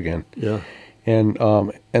start again. Yeah. And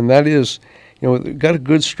that is, you know, we've got a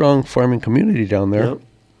good, strong farming community down there. Yep.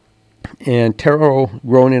 And taro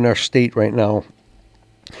grown in our state right now,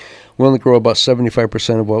 we only grow about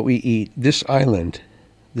 75% of what we eat. This island,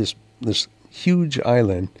 this huge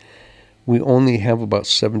island, we only have about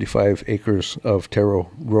 75 acres of taro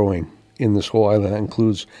growing in this whole island. That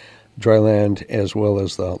includes dry land as well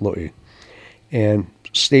as the lo'i. And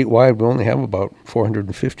statewide, we only have about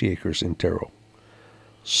 450 acres in taro.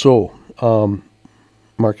 So,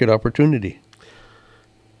 market opportunity.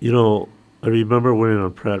 You know, I remember when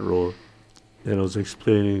on Pratt Road, and I was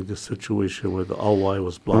explaining the situation where the Alwai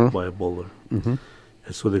was blocked by a boulder. Mm-hmm.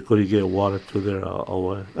 And so they couldn't get water to their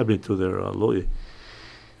to their lo'i.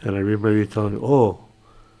 And I remember you telling me, you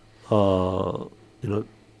know,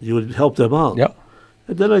 you would help them out. Yeah.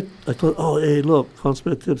 And then I thought, oh, hey, look,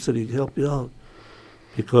 Councilman Tim said he'd help you out.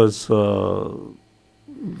 Because the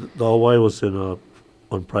Alwai was on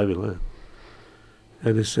private land.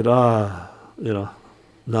 And they said, you know,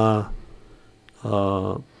 nah.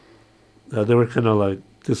 They were kind of like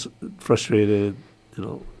frustrated, you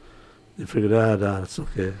know. They figured, it's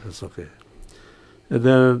okay, it's okay. And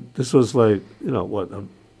then this was like, you know, what,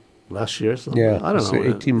 last year or something? Yeah, I don't so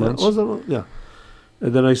know. 18 months. Yeah.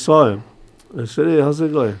 And then I saw him. I said, hey, how's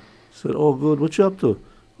it going? He said, oh, good. What you up to?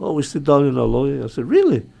 Oh, we sit down in Aloy. I said,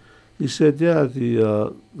 really? He said, yeah,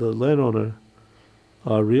 the landowner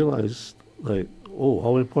realized, like,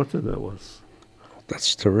 how important that was.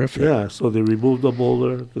 That's terrific. Yeah, so they removed the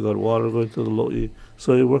boulder. They got water going to the lo'i.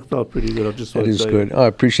 So it worked out pretty good. That is good. I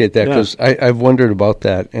appreciate that, because I've wondered about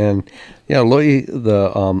that. And, yeah, lo'i,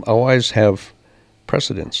 the Awais have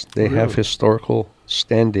precedence. They have historical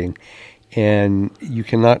standing, and you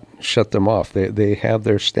cannot shut them off. They have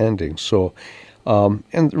their standing. So,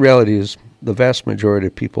 and the reality is the vast majority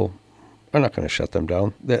of people are not going to shut them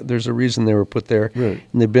down. There's a reason they were put there. Right.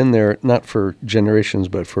 And they've been there not for generations,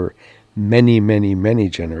 but for many, many, many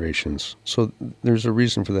generations. So there's a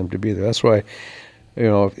reason for them to be there. That's why, you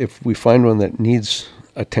know, if we find one that needs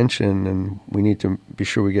attention and we need to be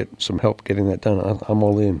sure we get some help getting that done, I'm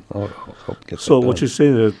all in. I'll help get So that what done. you're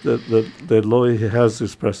saying is that lo'i has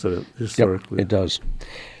this precedent historically. Yep, it does.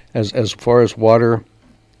 As far as water,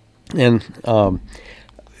 and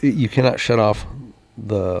you cannot shut off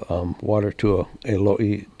the water to a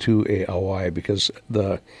lo'i to a awai, because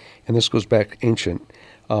and this goes back ancient.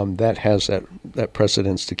 That has that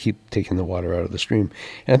precedence to keep taking the water out of the stream.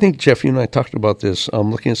 And I think, Jeff, you and I talked about this.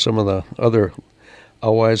 Looking at some of the other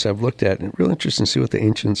awais I've looked at, and it's real interesting to see what the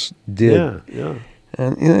ancients did. Yeah.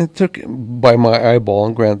 And you know, it took, by my eyeball,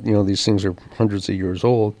 and grant, you know, these things are hundreds of years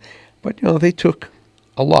old, but, you know, they took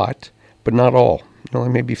a lot, but not all. You know,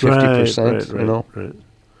 like maybe 50%, you know. Right.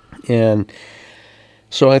 And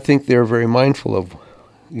so I think they're very mindful of,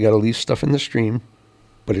 you got to leave stuff in the stream,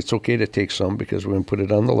 but it's okay to take some because we're going to put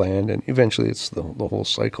it on the land, and eventually it's the whole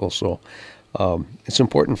cycle. So it's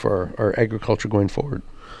important for our agriculture going forward.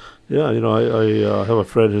 Yeah, you know, I have a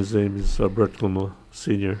friend, his name is Bert Kuma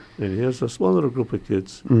Sr., and he has a small little group of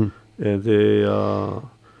kids, and they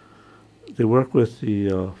work with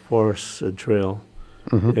the forest and trail,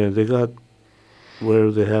 and they got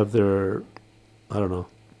where they have their, I don't know,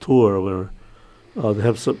 tour or whatever, they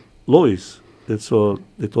have some lois, and so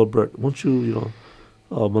they told Bert, won't you,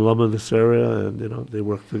 malama this area, and, you know, they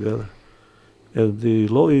work together. And the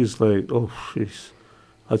lo'i is like,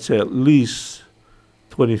 I'd say at least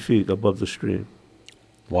 20 feet above the stream.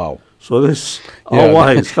 Wow. So this Yeah.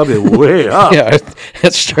 Alwai is coming way up. Yeah,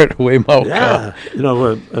 it started way more. Yeah. You know,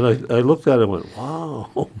 and I looked at it and went, wow.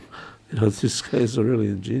 You know, these guys are really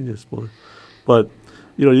ingenious, boy. But,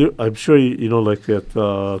 you know, I'm sure, you know, like at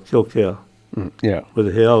Kilkea, Yeah. where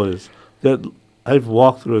the hail is, that I've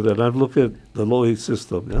walked through that, and I've looked at the lo'i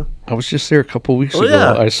system, yeah? I was just there a couple of weeks Oh, ago.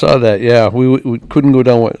 yeah. I saw that, yeah. We couldn't go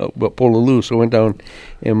down Pololu, so I went down,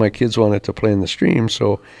 and my kids wanted to play in the stream,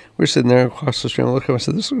 so we're sitting there across the stream. I looked at them, I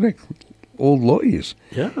said, this looks like old lo'is.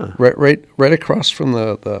 Yeah. Right across from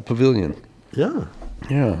the pavilion. Yeah.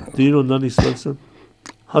 Yeah. Do you know Nani Swenson?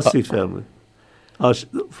 Hussey family.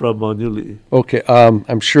 From Newly. Okay,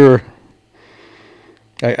 I'm sure.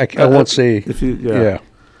 I won't say. If you, Yeah.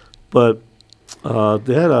 But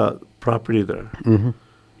they had a property there.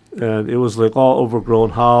 And it was like all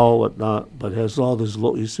overgrown, whatnot, but it has all this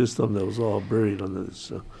lo'i system that was all buried under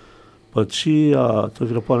this. But she took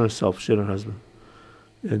it upon herself, she and her husband,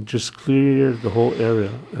 and just cleared the whole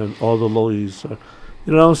area, and all the lo'is are.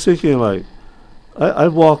 I was thinking like, I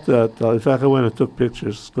walked that. In fact, I went and took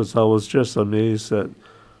pictures because I was just amazed at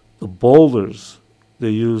the boulders they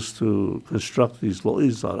use to construct these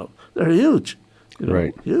lois out of. They're huge,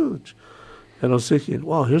 Right. Huge. And I was thinking,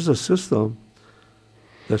 wow, here's a system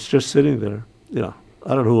that's just sitting there. I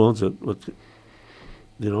don't know who owns it, but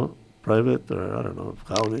private or I don't know,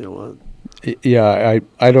 county or what. Yeah,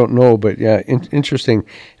 I don't know, but yeah, interesting.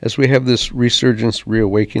 As we have this resurgence,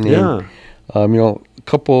 reawakening. Yeah.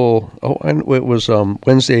 It was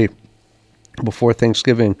Wednesday before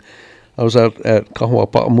Thanksgiving. I was out at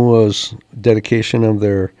Kahua Pa'amua's dedication of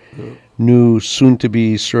their new,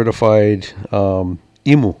 soon-to-be certified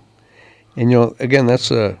imu. And, again,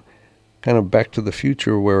 that's a kind of back to the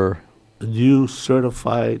future where... A new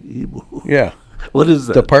certified imu. Yeah. What is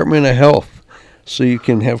that? Department of Health, so you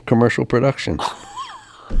can have commercial production.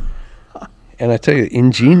 And I tell you,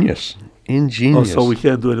 ingenious. Oh, so we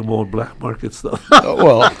can't do any more black market stuff.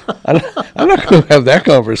 Well, I'm not going to have that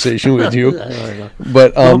conversation with you. I know.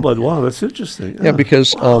 But But wow, that's interesting. yeah,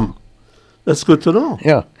 because that's good to know.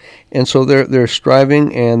 yeah, and so they're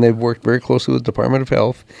striving, and they've worked very closely with the Department of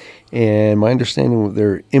Health. And my understanding,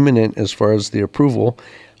 they're imminent as far as the approval.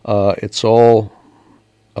 It's all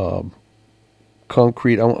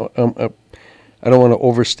concrete. I don't want to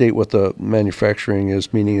overstate what the manufacturing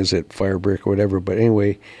is, meaning is it fire brick or whatever. But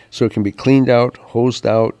anyway, so it can be cleaned out, hosed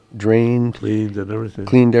out, drained, Cleaned and everything.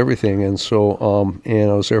 cleaned everything. And so, and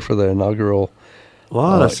I was there for the inaugural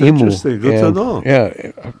Wow, that's imu. interesting. Good to And, know.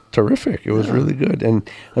 Yeah, terrific. It was really good. And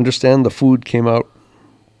understand the food came out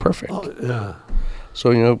perfect. Oh, yeah.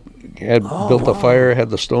 So, had built a fire, had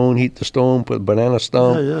the stone, heat the stone, put banana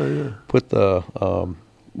stump, Yeah. put the,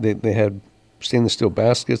 they had stainless steel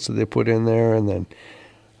baskets that they put in there, and then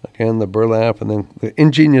again the burlap, and then the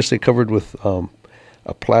ingenious they covered with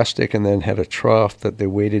a plastic, and then had a trough that they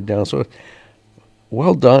weighted down. So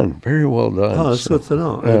well done, very well done. Oh, that's So, good to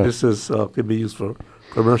know. yeah. And this is can be used for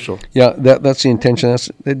commercial. yeah, that's the intention. That's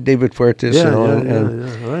David Fuertes,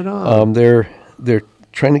 and Right on. they're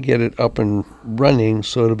trying to get it up and running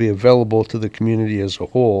so it'll be available to the community as a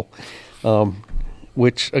whole.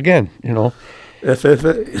 Which again,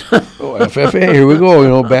 FFA. FFA, here we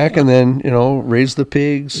go, back, and then, raise the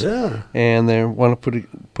pigs. Yeah. And they want to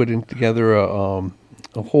put in together a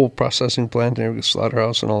whole processing plant and a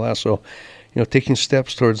slaughterhouse and all that. So, taking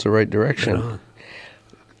steps towards the right direction.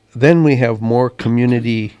 Then we have more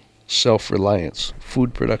community self-reliance,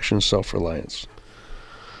 food production self-reliance.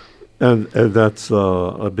 And that's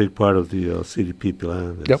a big part of the CDP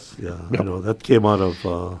plan. Yep. Yeah. Yep. That came out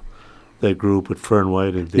of that group with Fern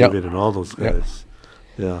White and Yep. David and all those Yep. guys.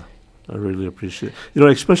 Yeah. I really appreciate it.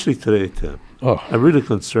 Especially today, Tim. Oh, I'm really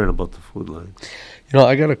concerned about the food line.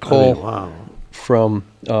 I got a call Wow. from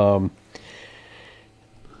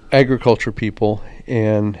agriculture people,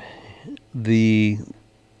 and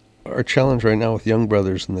our challenge right now with Young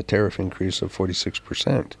Brothers and the tariff increase of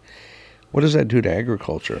 46%. What does that do to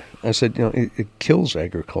agriculture? I said, it kills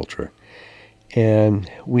agriculture. And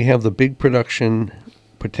we have the big production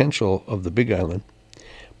potential of the Big Island,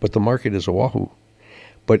 but the market is Oahu.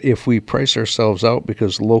 But if we price ourselves out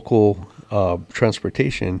because local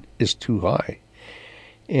transportation is too high,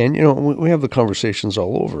 and, we have the conversations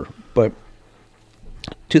all over, but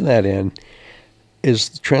to that end,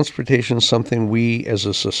 is transportation something we as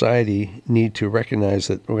a society need to recognize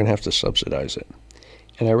that we're going to have to subsidize it?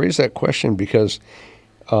 And I raise that question because,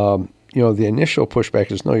 the initial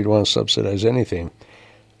pushback is, no, you don't want to subsidize anything.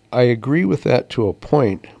 I agree with that to a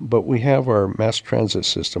point, but we have our mass transit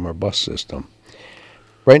system, our bus system.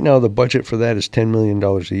 Right now, the budget for that is $10 million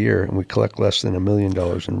a year, and we collect less than $1 million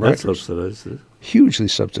in That's records. subsidized. Hugely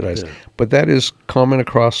subsidized. Yeah. But that is common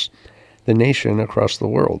across the nation, across the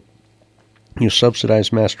world. You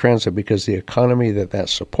subsidize mass transit because the economy that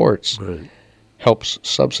supports Right. helps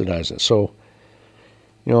subsidize it. So,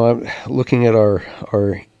 I'm looking at our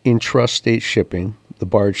intrastate shipping, the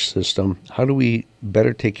barge system. How do we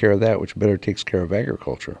better take care of that, which better takes care of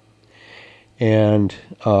agriculture? And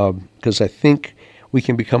because I think we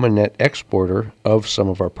can become a net exporter of some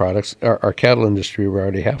of our products. Our cattle industry, we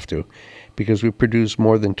already have to, because we produce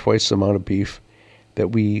more than twice the amount of beef that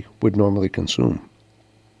we would normally consume.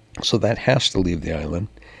 So that has to leave the island.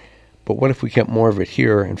 But what if we kept more of it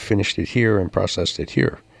here and finished it here and processed it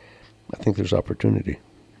here? I think there's opportunity.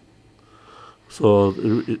 So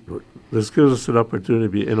this gives us an opportunity to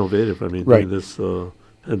be innovative. I mean, Right. during this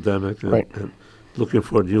pandemic and, Right. and looking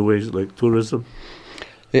for new ways like tourism.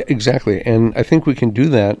 Yeah, exactly. And I think we can do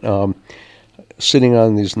that sitting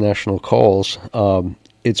on these national calls.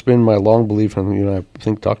 It's been my long belief, and I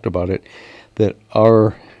think talked about it, that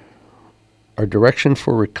our direction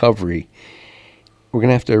for recovery we're going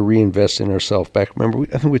to have to reinvest in ourselves back. Remember,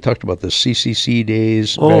 I think we talked about the CCC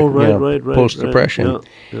days. Oh, back, right. Post-Depression.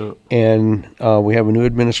 Yeah. And we have a new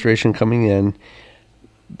administration coming in.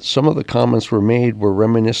 Some of the comments were made were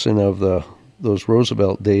reminiscent of those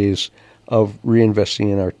Roosevelt days of reinvesting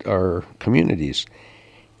in our communities.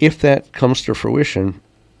 If that comes to fruition,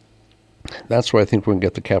 that's where I think we're going to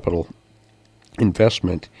get the capital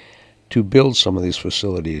investment to build some of these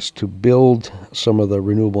facilities, to build some of the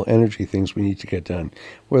renewable energy things we need to get done,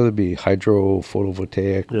 whether it be hydro,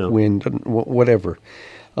 photovoltaic, wind, whatever.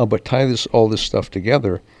 But tie all this stuff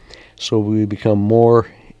together so we become more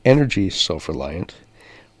energy self-reliant,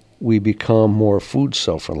 we become more food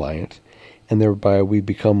self-reliant, and thereby we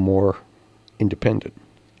become more independent.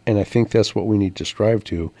 And I think that's what we need to strive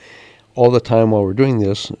to. All the time while we're doing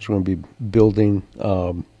this, is we're going to be building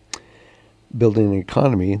an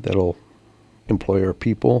economy that'll employ our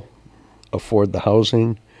people, afford the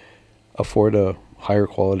housing, afford a higher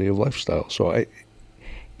quality of lifestyle. So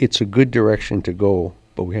it's a good direction to go,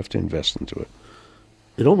 but we have to invest into it.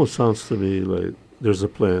 It almost sounds to me like there's a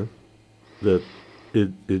plan that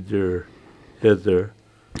in your head there.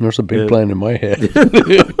 There's a big plan in my head.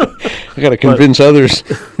 I got to convince others.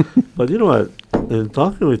 But you know what? In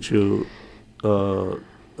talking with you,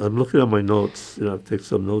 I'm looking at my notes. I take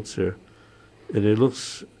some notes here, and it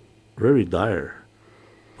looks very dire.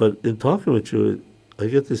 But in talking with you, I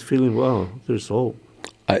get this feeling, wow, there's hope.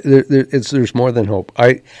 There's more than hope.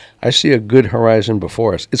 I see a good horizon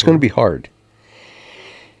before us. It's going to be hard.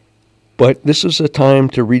 But this is a time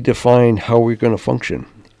to redefine how we're going to function.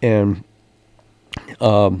 And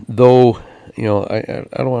though, I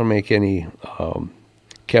don't want to make any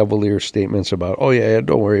cavalier statements about,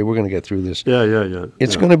 don't worry, we're going to get through this. Yeah.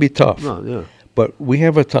 It's going to be tough. No, yeah. But we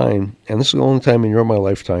have a time, and this is the only time in my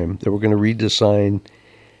lifetime, that we're going to redesign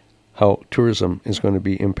how tourism is going to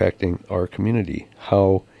be impacting our community,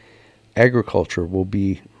 how agriculture will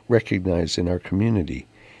be recognized in our community.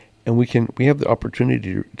 And we have the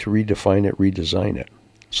opportunity to redefine it, redesign it.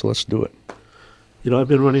 So let's do it. I've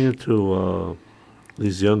been running into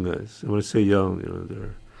these young guys. And when I say young,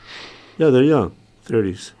 they're young,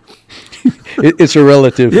 30s. It's a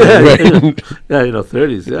relative. Yeah, right?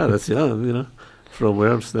 30s. Yeah, that's young, from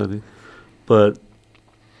where I'm standing. But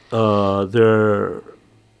their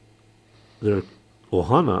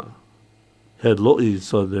ohana had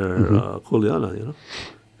lo'is on their kuleana,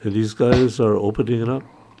 And these guys are opening it up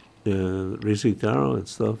and raising taro and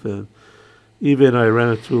stuff. And even I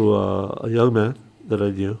ran into a young man that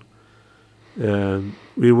I knew, and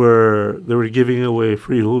they were giving away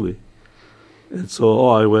free huli. And so,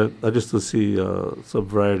 I went just to see some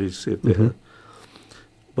varieties, see if they had.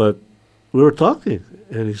 But we were talking,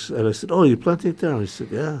 and I said, "Oh, you planting taro?" He said,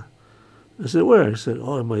 "Yeah." I said, "Where?" He said,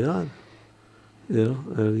 "Oh, in my yard."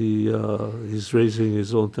 And he's raising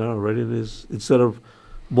his own taro right in instead of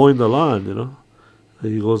mowing the lawn,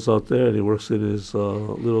 he goes out there and he works in his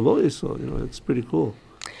little lo'i. So, it's pretty cool.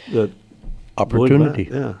 That opportunity.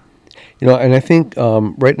 Yeah. And I think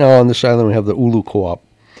right now on this island we have the Ulu Co-op,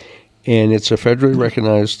 and it's a federally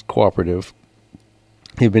recognized cooperative.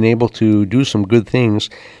 They've been able to do some good things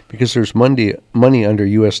because there's money under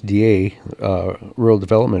USDA, Rural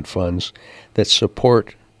Development Funds, that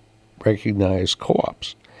support recognized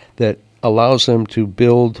co-ops, that allows them to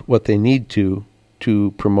build what they need to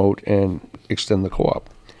promote and extend the co-op.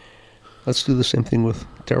 Let's do the same thing with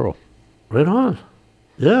taro. Right on.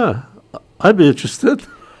 Yeah, I'd be interested.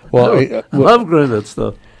 Well, I love growing that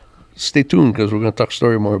stuff. Stay tuned because we're going to talk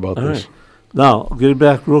story more about All this. Right. Now, getting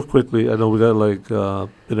back real quickly, I know we got like a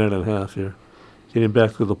minute and a half here. Getting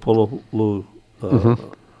back to the Pololu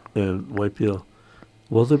and White Peel,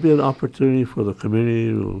 will there be an opportunity for the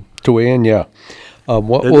community to weigh in? Yeah.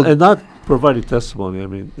 And not providing testimony. I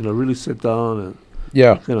mean, really sit down and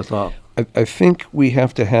kind of talk. I think we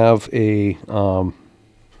have to have a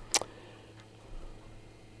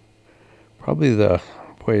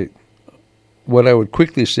what I would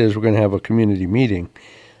quickly say is we're going to have a community meeting.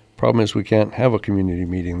 Problem is we can't have a community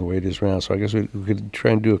meeting the way it is right now, so I guess we could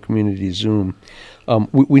try and do a community Zoom.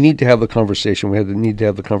 We need to have the conversation. Need to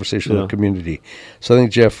have the conversation with the community. So I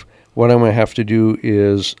think, Jeff, what I'm going to have to do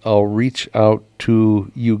is I'll reach out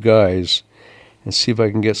to you guys and see if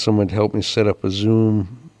I can get someone to help me set up a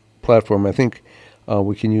Zoom platform. I think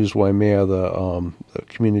we can use Waimea, the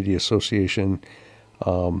community association.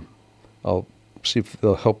 I'll see if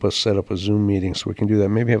they'll help us set up a Zoom meeting so we can do that.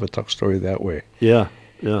 Maybe have a talk story that way. Yeah,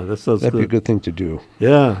 that sounds That'd good. be a good thing to do.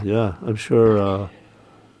 Yeah, I'm sure.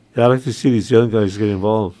 I'd like to see these young guys get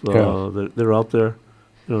involved. They're out there,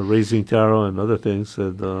 raising taro and other things.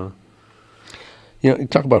 And you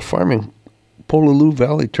talk about farming. Pololu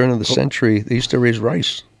Valley, turn of the century, they used to raise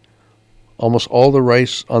rice. Almost all the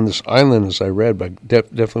rice on this island, as I read, but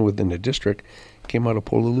definitely within the district, came out of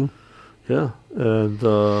Pololu. Yeah, and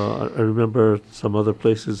I remember some other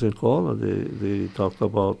places in Kohala, they talked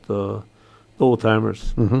about the old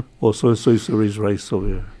timers. Mm-hmm. Also, used to raise rice over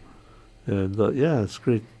here. And yeah, it's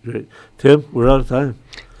great. Tim, we're out of time.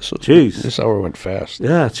 So Jeez. This hour went fast.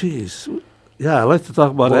 Yeah, jeez. Yeah, I like to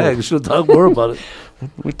talk about Whoa. ag. We should talk more about it.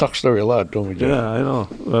 We talk story a lot, don't we, Jeff? Yeah, I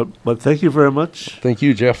know. But thank you very much. Thank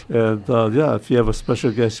you, Jeff. And yeah, if you have a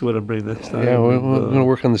special guest you want to bring next time. Yeah, we're going to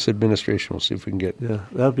work on this administration. We'll see if we can get Yeah,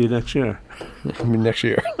 that'll be next year. next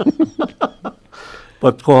year.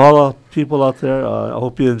 But Kohala people out there, I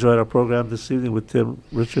hope you enjoyed our program this evening with Tim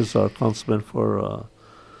Richards, our councilman for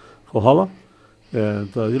Kohala.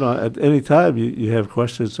 And, at any time you have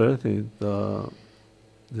questions or anything,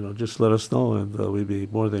 just let us know, and we'd be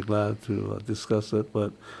more than glad to discuss it.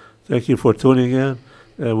 But thank you for tuning in,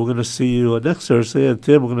 and we're going to see you next Thursday. And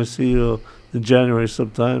Tim, we're going to see you in January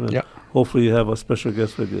sometime, and hopefully you have a special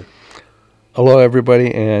guest with you. Aloha,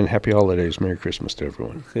 everybody, and happy holidays. Merry Christmas to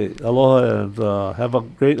everyone. Okay, aloha, and have a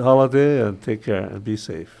great holiday, and take care, and be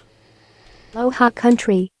safe. Aloha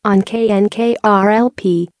Country on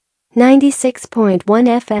KNKRLP 96.1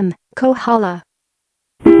 FM, Kohala.